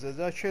لێ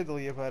بجەجا کێ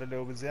دڵیە پارە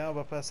لێوە بجیان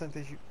بە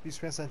پاسەنتێکی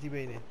 25 سنتی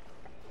بینێ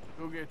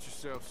Go get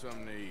yourself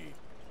something to eat.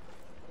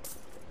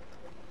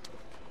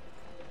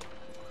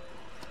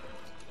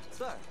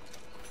 Sir,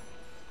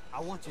 I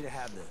want you to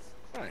have this.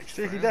 Thanks,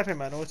 شتێکی friend. دا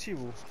پێمانەوە چی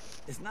بوو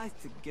It's nice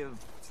to give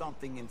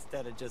something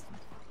instead of just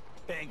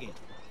begging.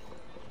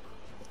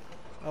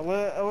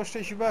 ئەڵێ ئەوە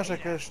شتێکی باشە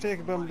کە شتێک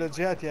بم لە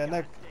جیاتیان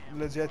نەک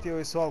لە جیاتی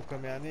ئەوەی سوال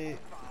بکەم یعنی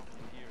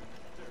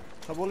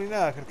قبولی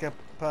ناکرد کە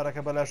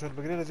پارەکە بەلاشۆر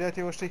بگرێت لە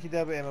جیاتی ئەوە شتێکی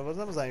دا بە ئێمە بەس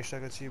نەمزانی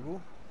شتەکە چی بوو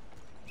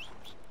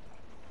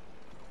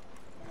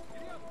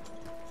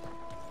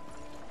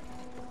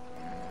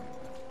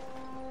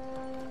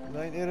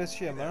لاین ئێرە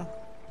چی ئەمە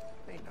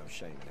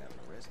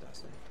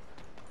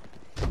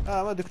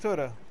ئەمە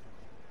دکتۆرە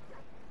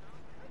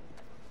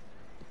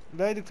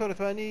لای دکتۆرە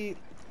توانی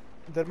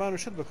دەرمان و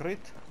شت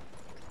بکڕیت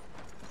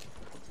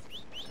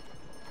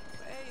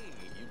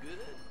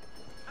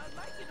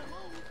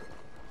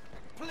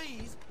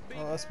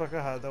ئەسپەکە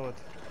هادەوت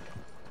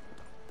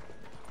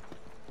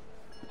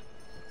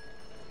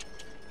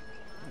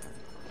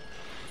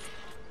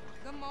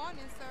Good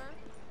morning, sir.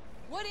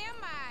 What am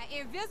I,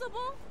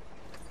 invisible?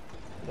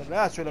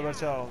 دەبێت چۆ لە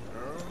بەرچاوم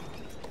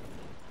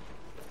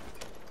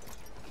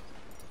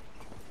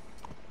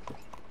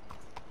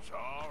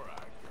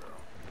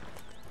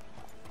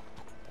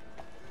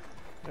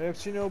ئێ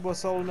بچینەوە بۆ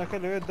ساڵونەکە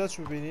لەوێت دەچ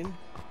ببینین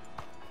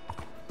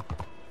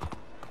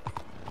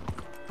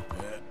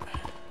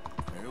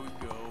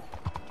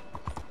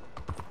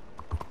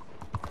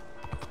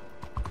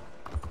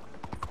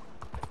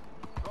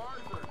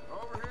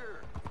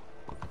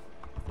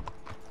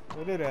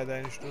لێرە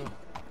دانیشتووە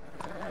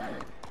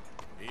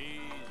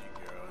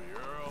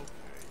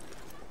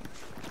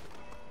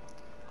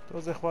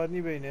تۆزە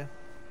خواردنی بینێ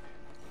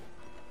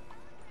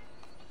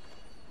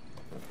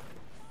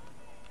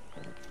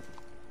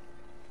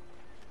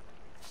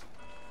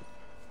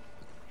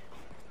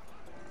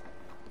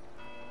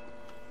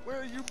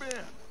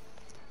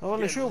ئەوە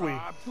لە شو بووی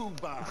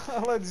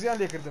ئەڵە دزیان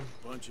لێ کردم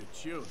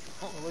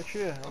ئەڵە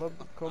کێ ئەڵە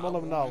کۆمەڵە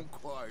مناڵ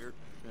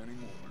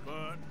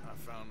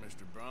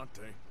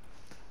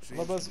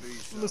بەس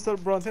مستر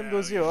برانتێم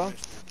دۆزیەوە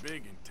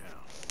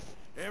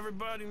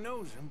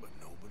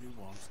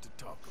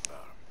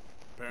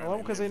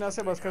ئەوەم کەسەی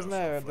ناسێ بەس کەس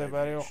نایەوێت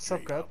دەربارەیەوە قسە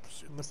بکات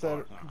مستر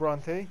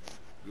برانتەی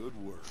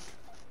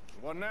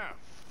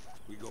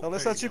ئەڵێ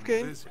ئێستا چی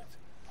بکەین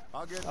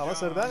ئەڵە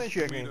سەردانێکی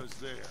یەکەین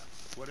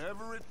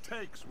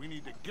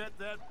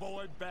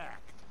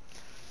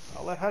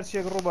ئەڵێ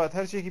هەرچیەک ڕووبات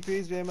هەرچێکی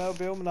پێویست بێمە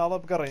بێ و مناڵە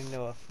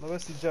بگەڕێنەوە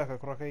مەبەستی جاکە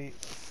کوڕەکەی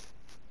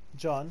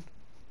جان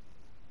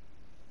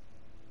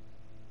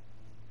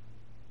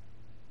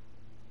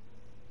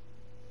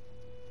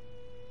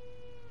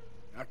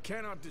I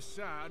cannot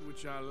decide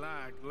which I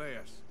like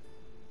less,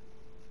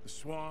 the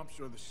swamps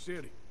or the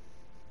city.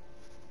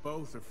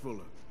 Both are full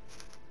of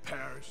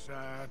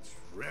parasites,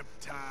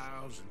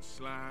 reptiles, and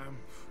slime.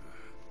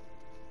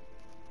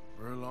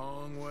 We're a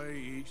long way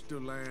east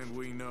of land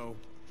we know,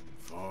 and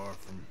far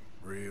from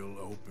real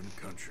open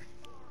country.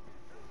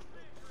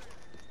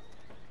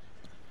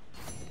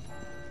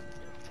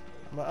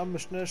 ما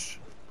ئەمشنش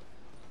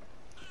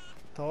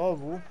تەواو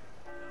بوو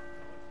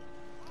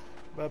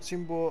با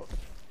بچین بۆ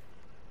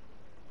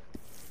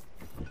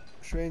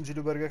شوێن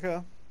جلوبەرگەکە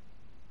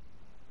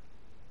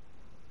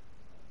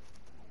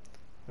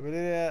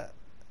لێرە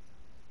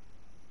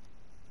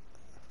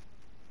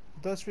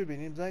دەست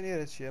ببینیم زای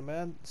ئێرە چیە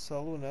ئەمەیان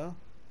ساڵونە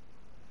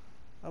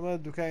ئەمە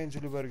دوکانی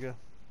جلوبەرگە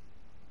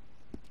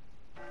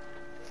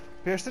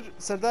پێشتر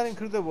سەردانیم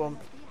کردە بۆ ئەم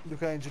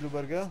دوکانی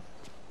جلوبەرگە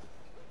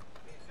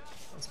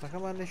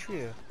ئەسپەکەمان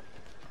لەکوێیە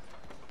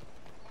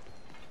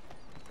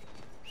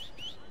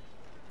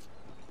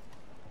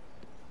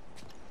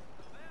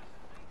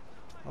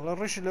ئەڵە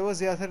ڕیشی لەوە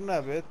زیاتر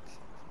نابێت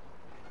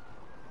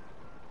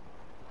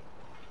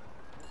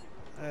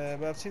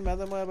بابچین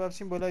مادەم وایە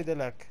بابچین بۆ لای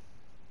دەلاک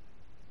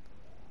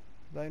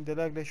لاین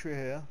دەلاک لەکوێ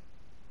هەیە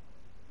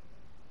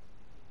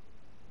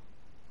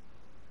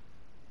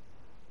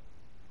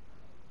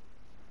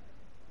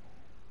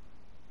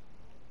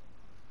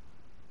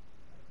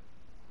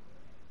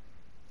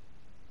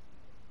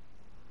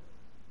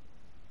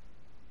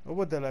ئەو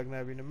بۆ دەلاک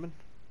نابینم من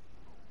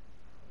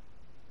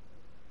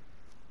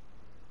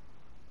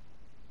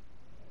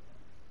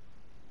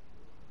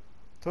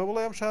تۆ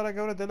بڵێ ئەم شارە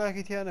گەورە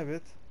دەلاکی تیا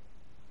نەبێت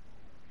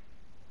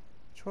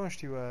چۆن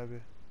شتی وایە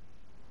بێ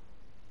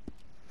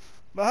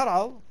بە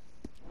هەرحاڵ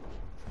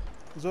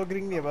زۆر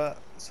گرنگ نییە بە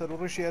سەر و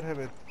ڕیشی هەر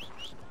هەبێت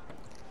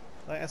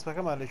لای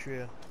ئەسپەکەمان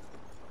لەکوێیە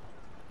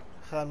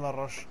خانمە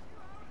ڕەش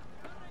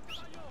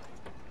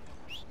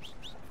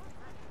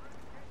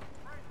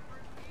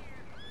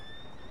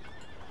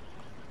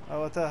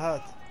ئەوە تا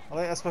هات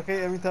ئەڵێ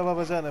ئەسپەکەی ئەمین تا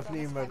بابەجانە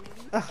پنی مرد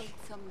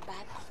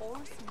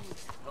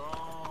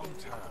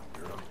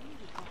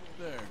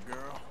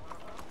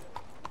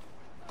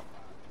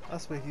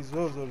ئەسپێکی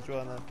زۆر زۆر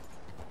جوانە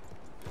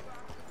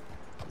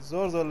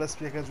زۆر زۆر لە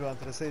سپیەکە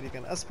جوانترە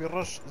سەیریکەن ئەسپی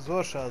ڕەش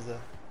زۆر شازە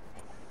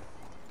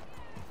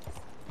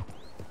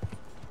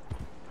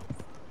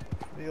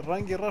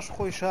ڕەنگی ڕەش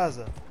خۆی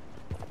شازە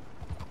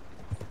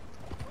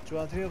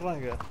جوانترین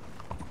ڕەنگە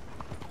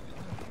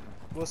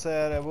بۆ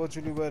سیارە بۆ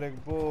جلوبەرێک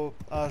بۆ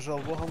ئاژەڵ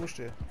بۆ هەموو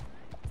شتێ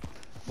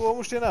بۆ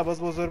هەموو شتێ نا بەس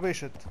بۆ زۆربەی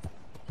شت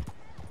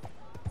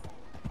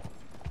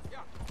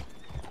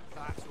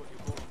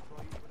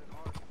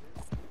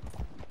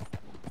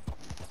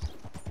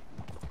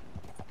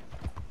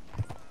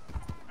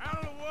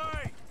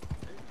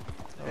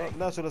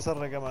ناچۆ لەسەر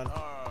ڕێگەمان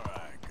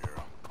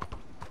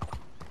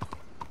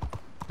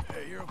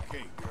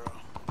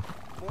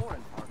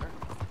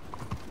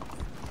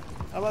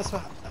ئەمە ئەسپە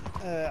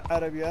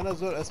عەرەبیانە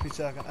زۆر ئەسپی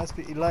چاکن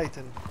ئەسپی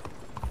ئیلایتن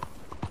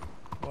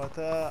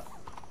واتە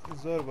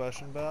زۆر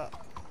باشن بە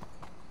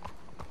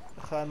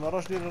خانمە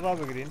ڕەش لێرە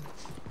ڕابگرین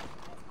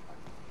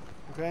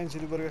دوکانی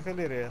جلوبەرگەکە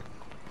لێرەیە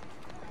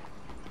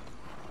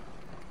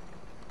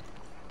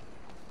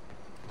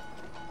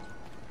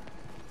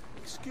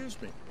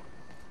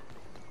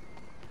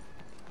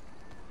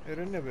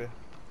ئێرە نەبێ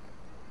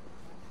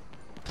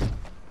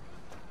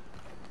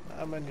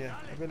ئەمە نییە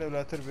ئەبێ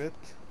لەولاتر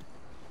بێت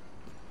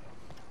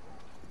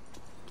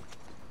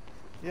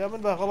یا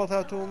من بە غەڵەت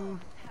هاتووم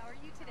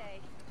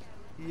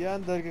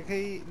یان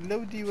دەرگەکەی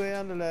لەو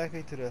دیوەیان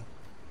لەلایەکەی ترە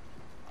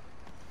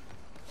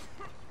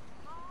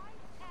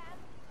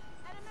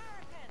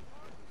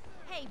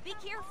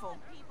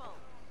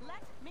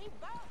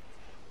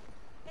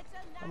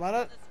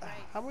ئەمانە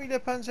هەمووی لە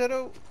پەنجەرە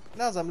و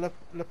نازەم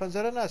لە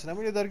پەنجەرە ناچن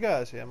هەمووی لە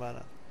دەرگاچێ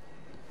ئەمانە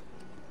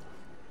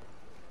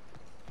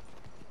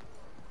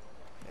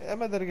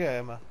ئەمە دەرگای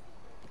ئەمە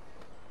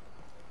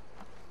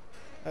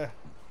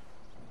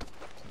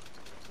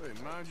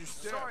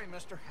Sorry,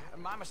 mister.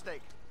 My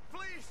mistake.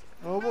 Please!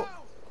 Oh, no!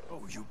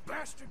 Oh, you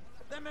bastard!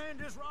 That man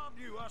just robbed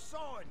you. I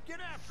saw it. Get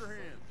after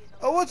him.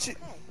 Oh, what's it?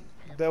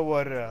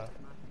 دەوەرە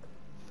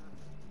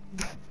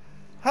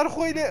هەر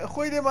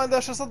خۆی لێماندا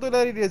 600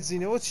 دلاری لێت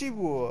زیینەوە چی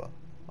بووە؟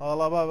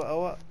 ئاڵا بابە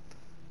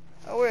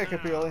ئەوەیە کە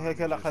پێڵی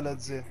هێکە لە قەلەت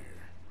زێ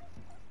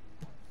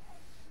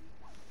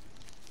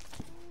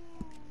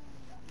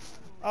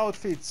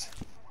ئاوتفیت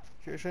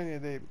کێشەنیە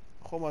دەی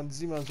خۆمان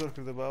دزیمان زۆر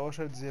کردە بە ئەوە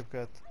شەر دزێ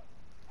بکات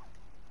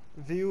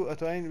ڤیو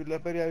ئەتوانین لە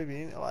بەریا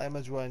ببینین ئەڵ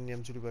ئێمە جوان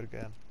نیەم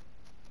جلوبەرگیان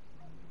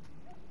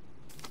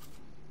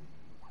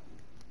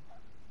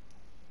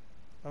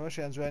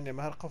ئەمەشیان جوان نیە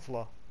ئەمە هەر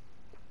قفڵە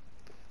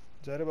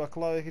جارە بە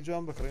کڵاوێکی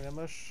جوان بکڕین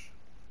ئەمەش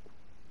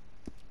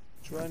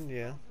جوان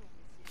نییە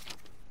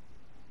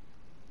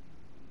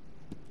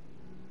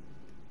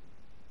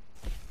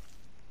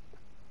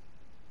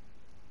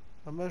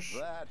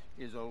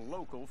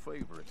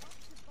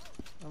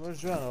ئەمەش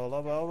جوانە وەڵا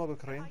با ئەومە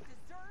بکڕین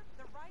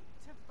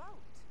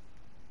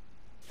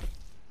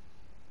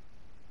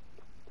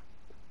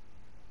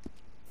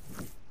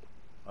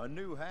A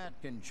new hat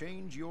can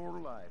change your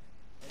life.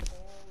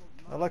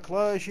 ئەڵە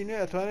کڵاوێکی نوێ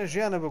ئەتوانێت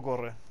ژیانە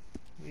بگۆڕێ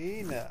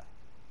ئینە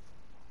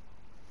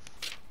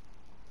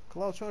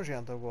کڵاو چۆن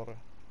ژیان دەگۆڕێ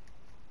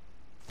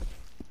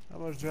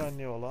ئەمەش جوان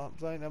نییە وەڵا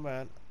بزانین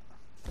ئەمەیان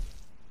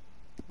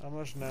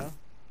ئەمەش نا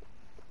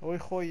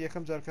ئەوەی خۆی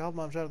یەکەم جارکە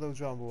هەڵمان بژاردە و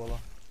جوان بوو وەڵا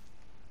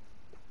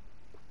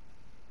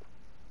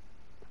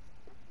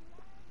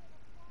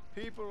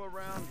People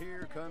around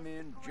here come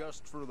in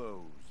just for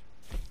those.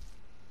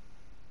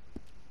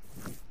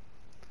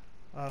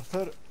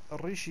 ئارتەر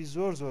ڕیشی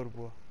زۆر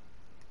بووە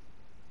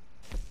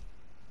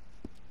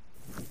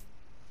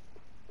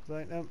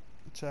زین ئەم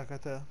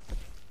چاکەتە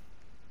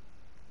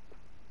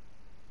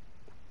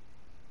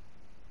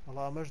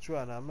وەڵا ئەمەش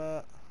جوانە ئەمە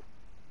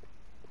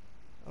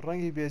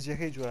ڕەنگی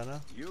بێجیەکەی جوانە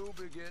You'll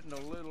be getting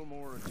a little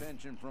more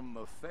attention from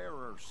the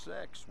fairer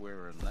sex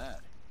wearing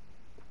that.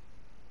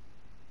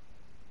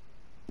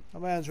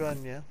 ئەمەیان جوان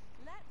نییە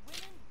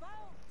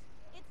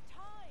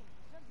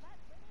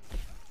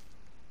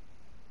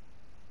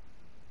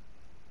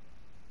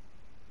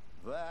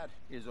That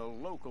is a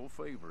local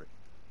favorite.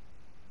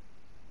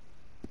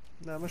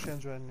 نا ئەمەشیان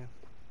جوان نییە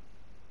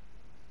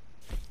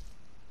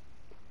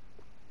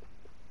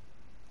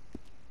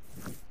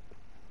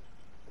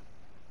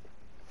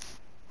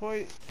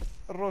خۆی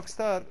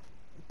ڕۆکستار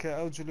کە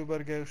ئەو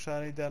جلوبەرگای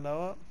وشانەی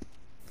داناوە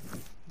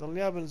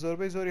دڵنیا بن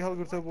زۆربەی زۆری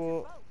هەڵگرتە بۆ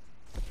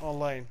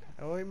ئۆنلاین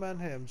ئەوەیمان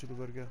هەیە ئەم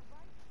جلوبەرگە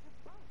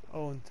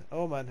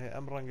ئەومان هەیە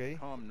ئەم ڕەنگەی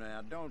Come now,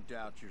 don't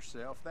doubt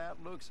yourself. That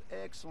looks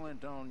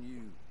excellent on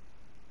you.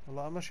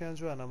 وەڵا ئەمەشیان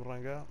جوان ئەم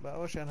ڕەنگە بە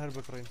ئەوەشیان هەر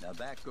بکڕین Now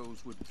that goes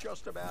with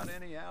just about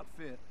any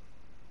outfit.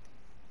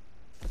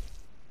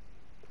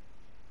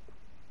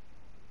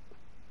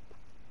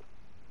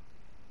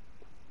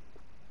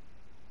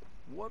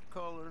 What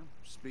color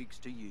speaks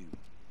to you?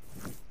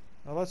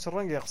 وەڵا چ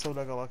ڕەنگی قسە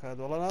لەگەڵەکات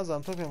وەڵا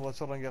نازانم تۆ پێم بۆ چ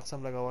ڕەنگی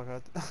قسەم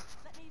لەگەڵەکات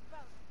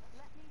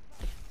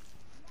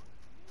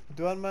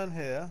دوانمان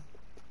هەیە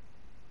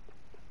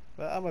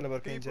بە ئەمە لە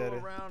بەرکەین جارێ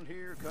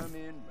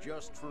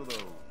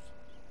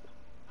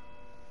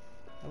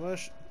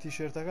ئەمەش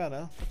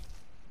تیشێرتەکانە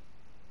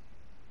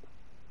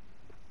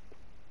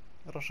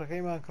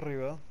ڕەشەکەیمان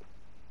کڕیوە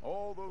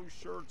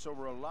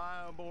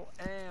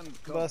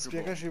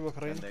باسپیەکەشی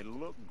بکڕین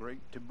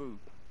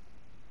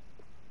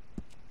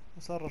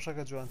ئەسا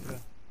ڕەشەکە جوانترە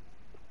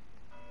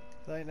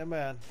داین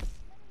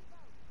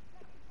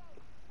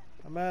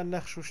ئەمایان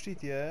نەخش و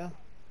شتیتیە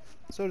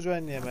زۆر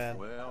جوان نییە ئەمایان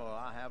Well,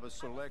 I have a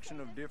selection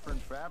of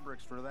different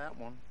fabrics for that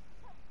one.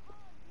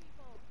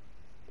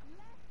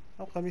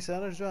 ئەم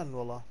قەمیسانەش جوان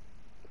وەڵا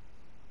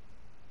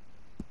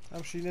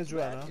ئەم شینە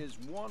جوانە That is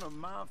one of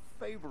my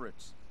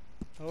favorites.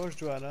 ئەوەش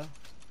جوانە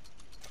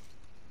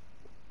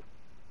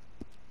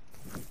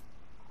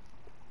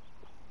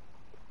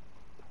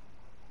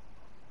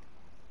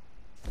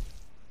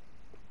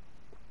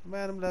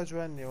ئەمانم لا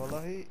جوان نییە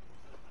وەڵاهی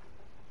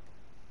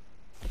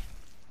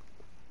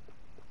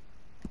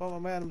خۆم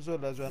ئەمانم زۆر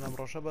لا جوانم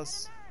ڕۆژە بەس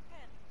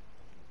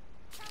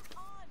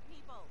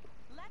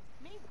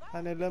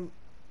هەنێ لەم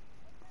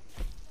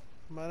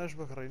مانەش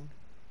بکڕین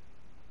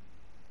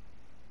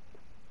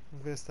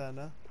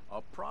vestana.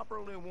 A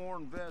properly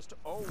worn vest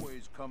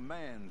always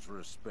commands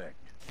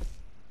respect.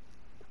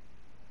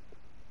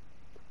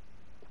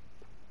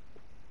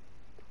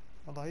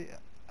 Wallahi,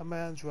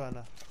 aman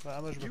juana.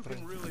 You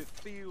can really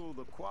feel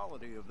the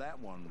quality of that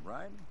one,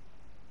 right?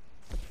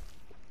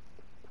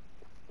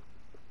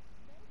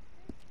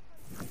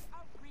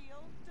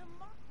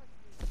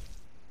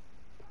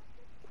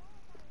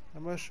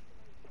 Amash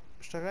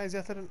اشتغل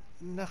زيادة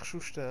نخش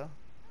وشتا.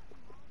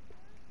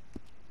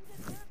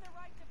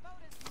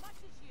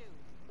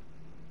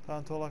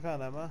 فانتولا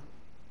كان أما.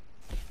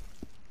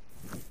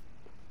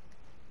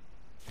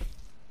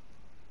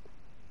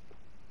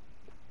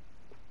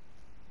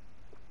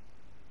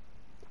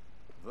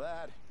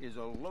 That is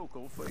a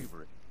local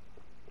favorite.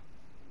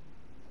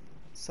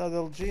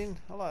 Saddle jean,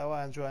 الله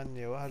وين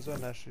جواني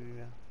وهرزان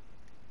ناشرينه.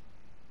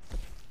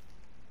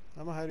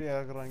 أما هري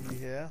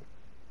أقرانجي هي.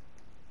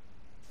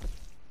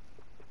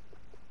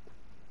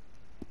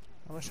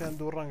 أما شان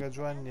دور رنجة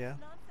جوانية.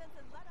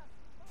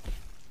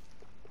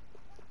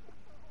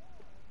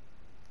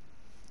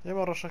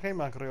 يما رشاكي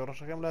ما كريو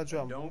رشاكي لا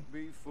جامبو. Don't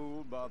be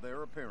fooled by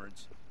their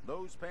appearance.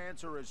 Those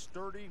pants are as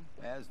sturdy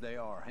as they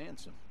are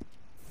handsome.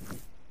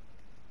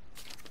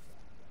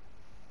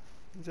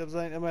 جاب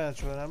زين أما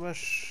جوانا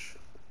مش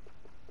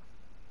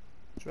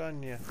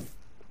جوانية.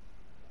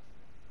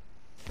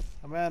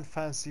 أما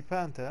فانسي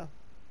بانتا.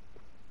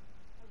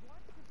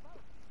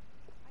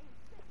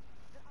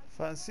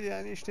 فانسي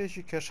يعني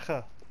اشتيشي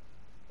كشخة.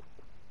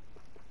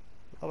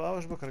 طبعا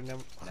وش بكرنا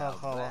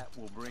خاوة.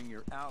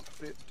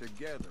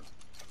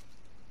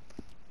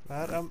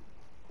 بهر أم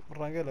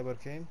رنجة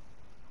لبركين.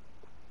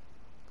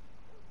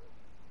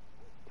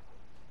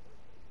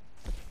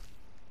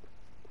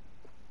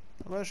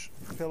 مش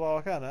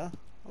بلاكانا.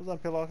 أظن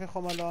بلاكين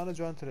خمان لو أنا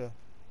جوان ترى.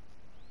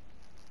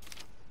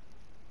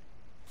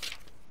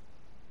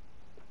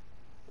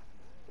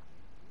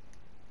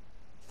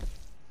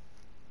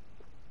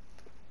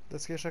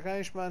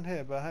 دەستکێشەکانیش مان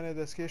هەیە بە هەنێ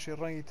دەستکێشی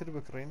ڕەنگی تر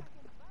بکڕین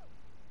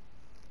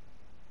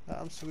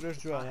ئەم سوورەش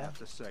جوانە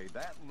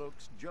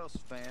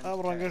ئەم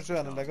ڕەنگەش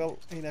جوانە لەگەڵ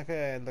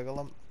هینەکەیە لەگەڵ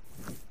ئەم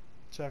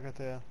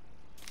چاکەتەیە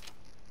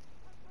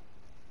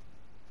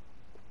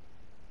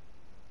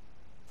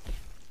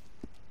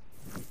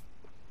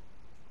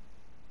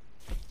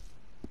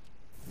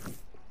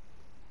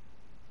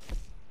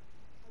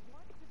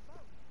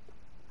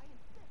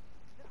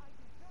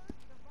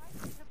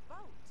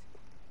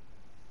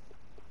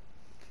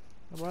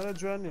ئەمانە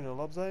جوان نین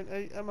وەڵا بزانین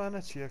ئەی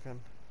ئەمانە چیەکەن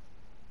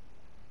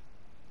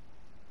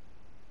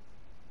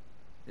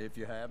If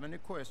you have any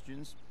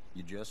questions,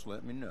 you just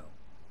let me know.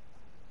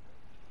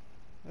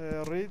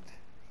 ڕید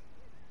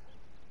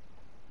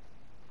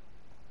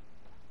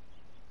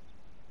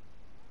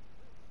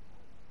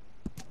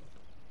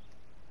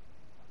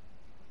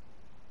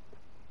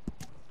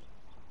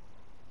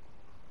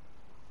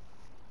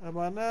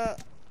ئەمانە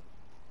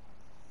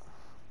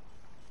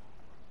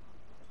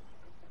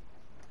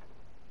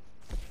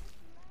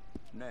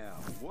Now,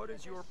 what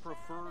is your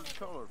preferred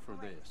color for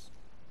this?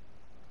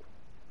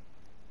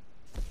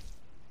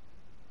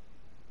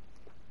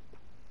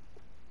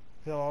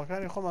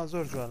 پێڵاوەکانی خۆمان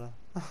زۆر جوانە.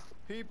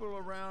 People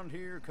around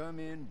here come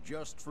in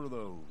just for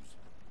those.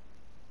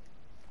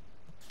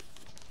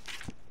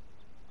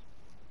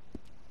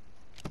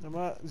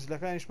 ئەمە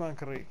جلەکانیشمان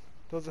کڕی.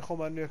 تۆزی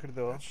خۆمان نوێ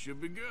کردەوە. Should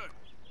be good.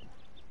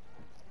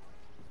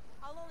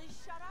 I'll only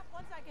shut up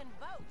once I can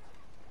vote.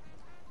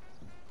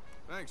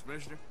 Thanks,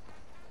 mister.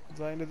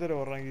 زای لە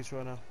دەرەوە ڕەنگی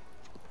چۆنە.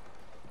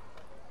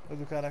 لە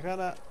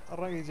دوکانەکانە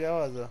ڕەنگی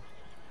جیاوازە.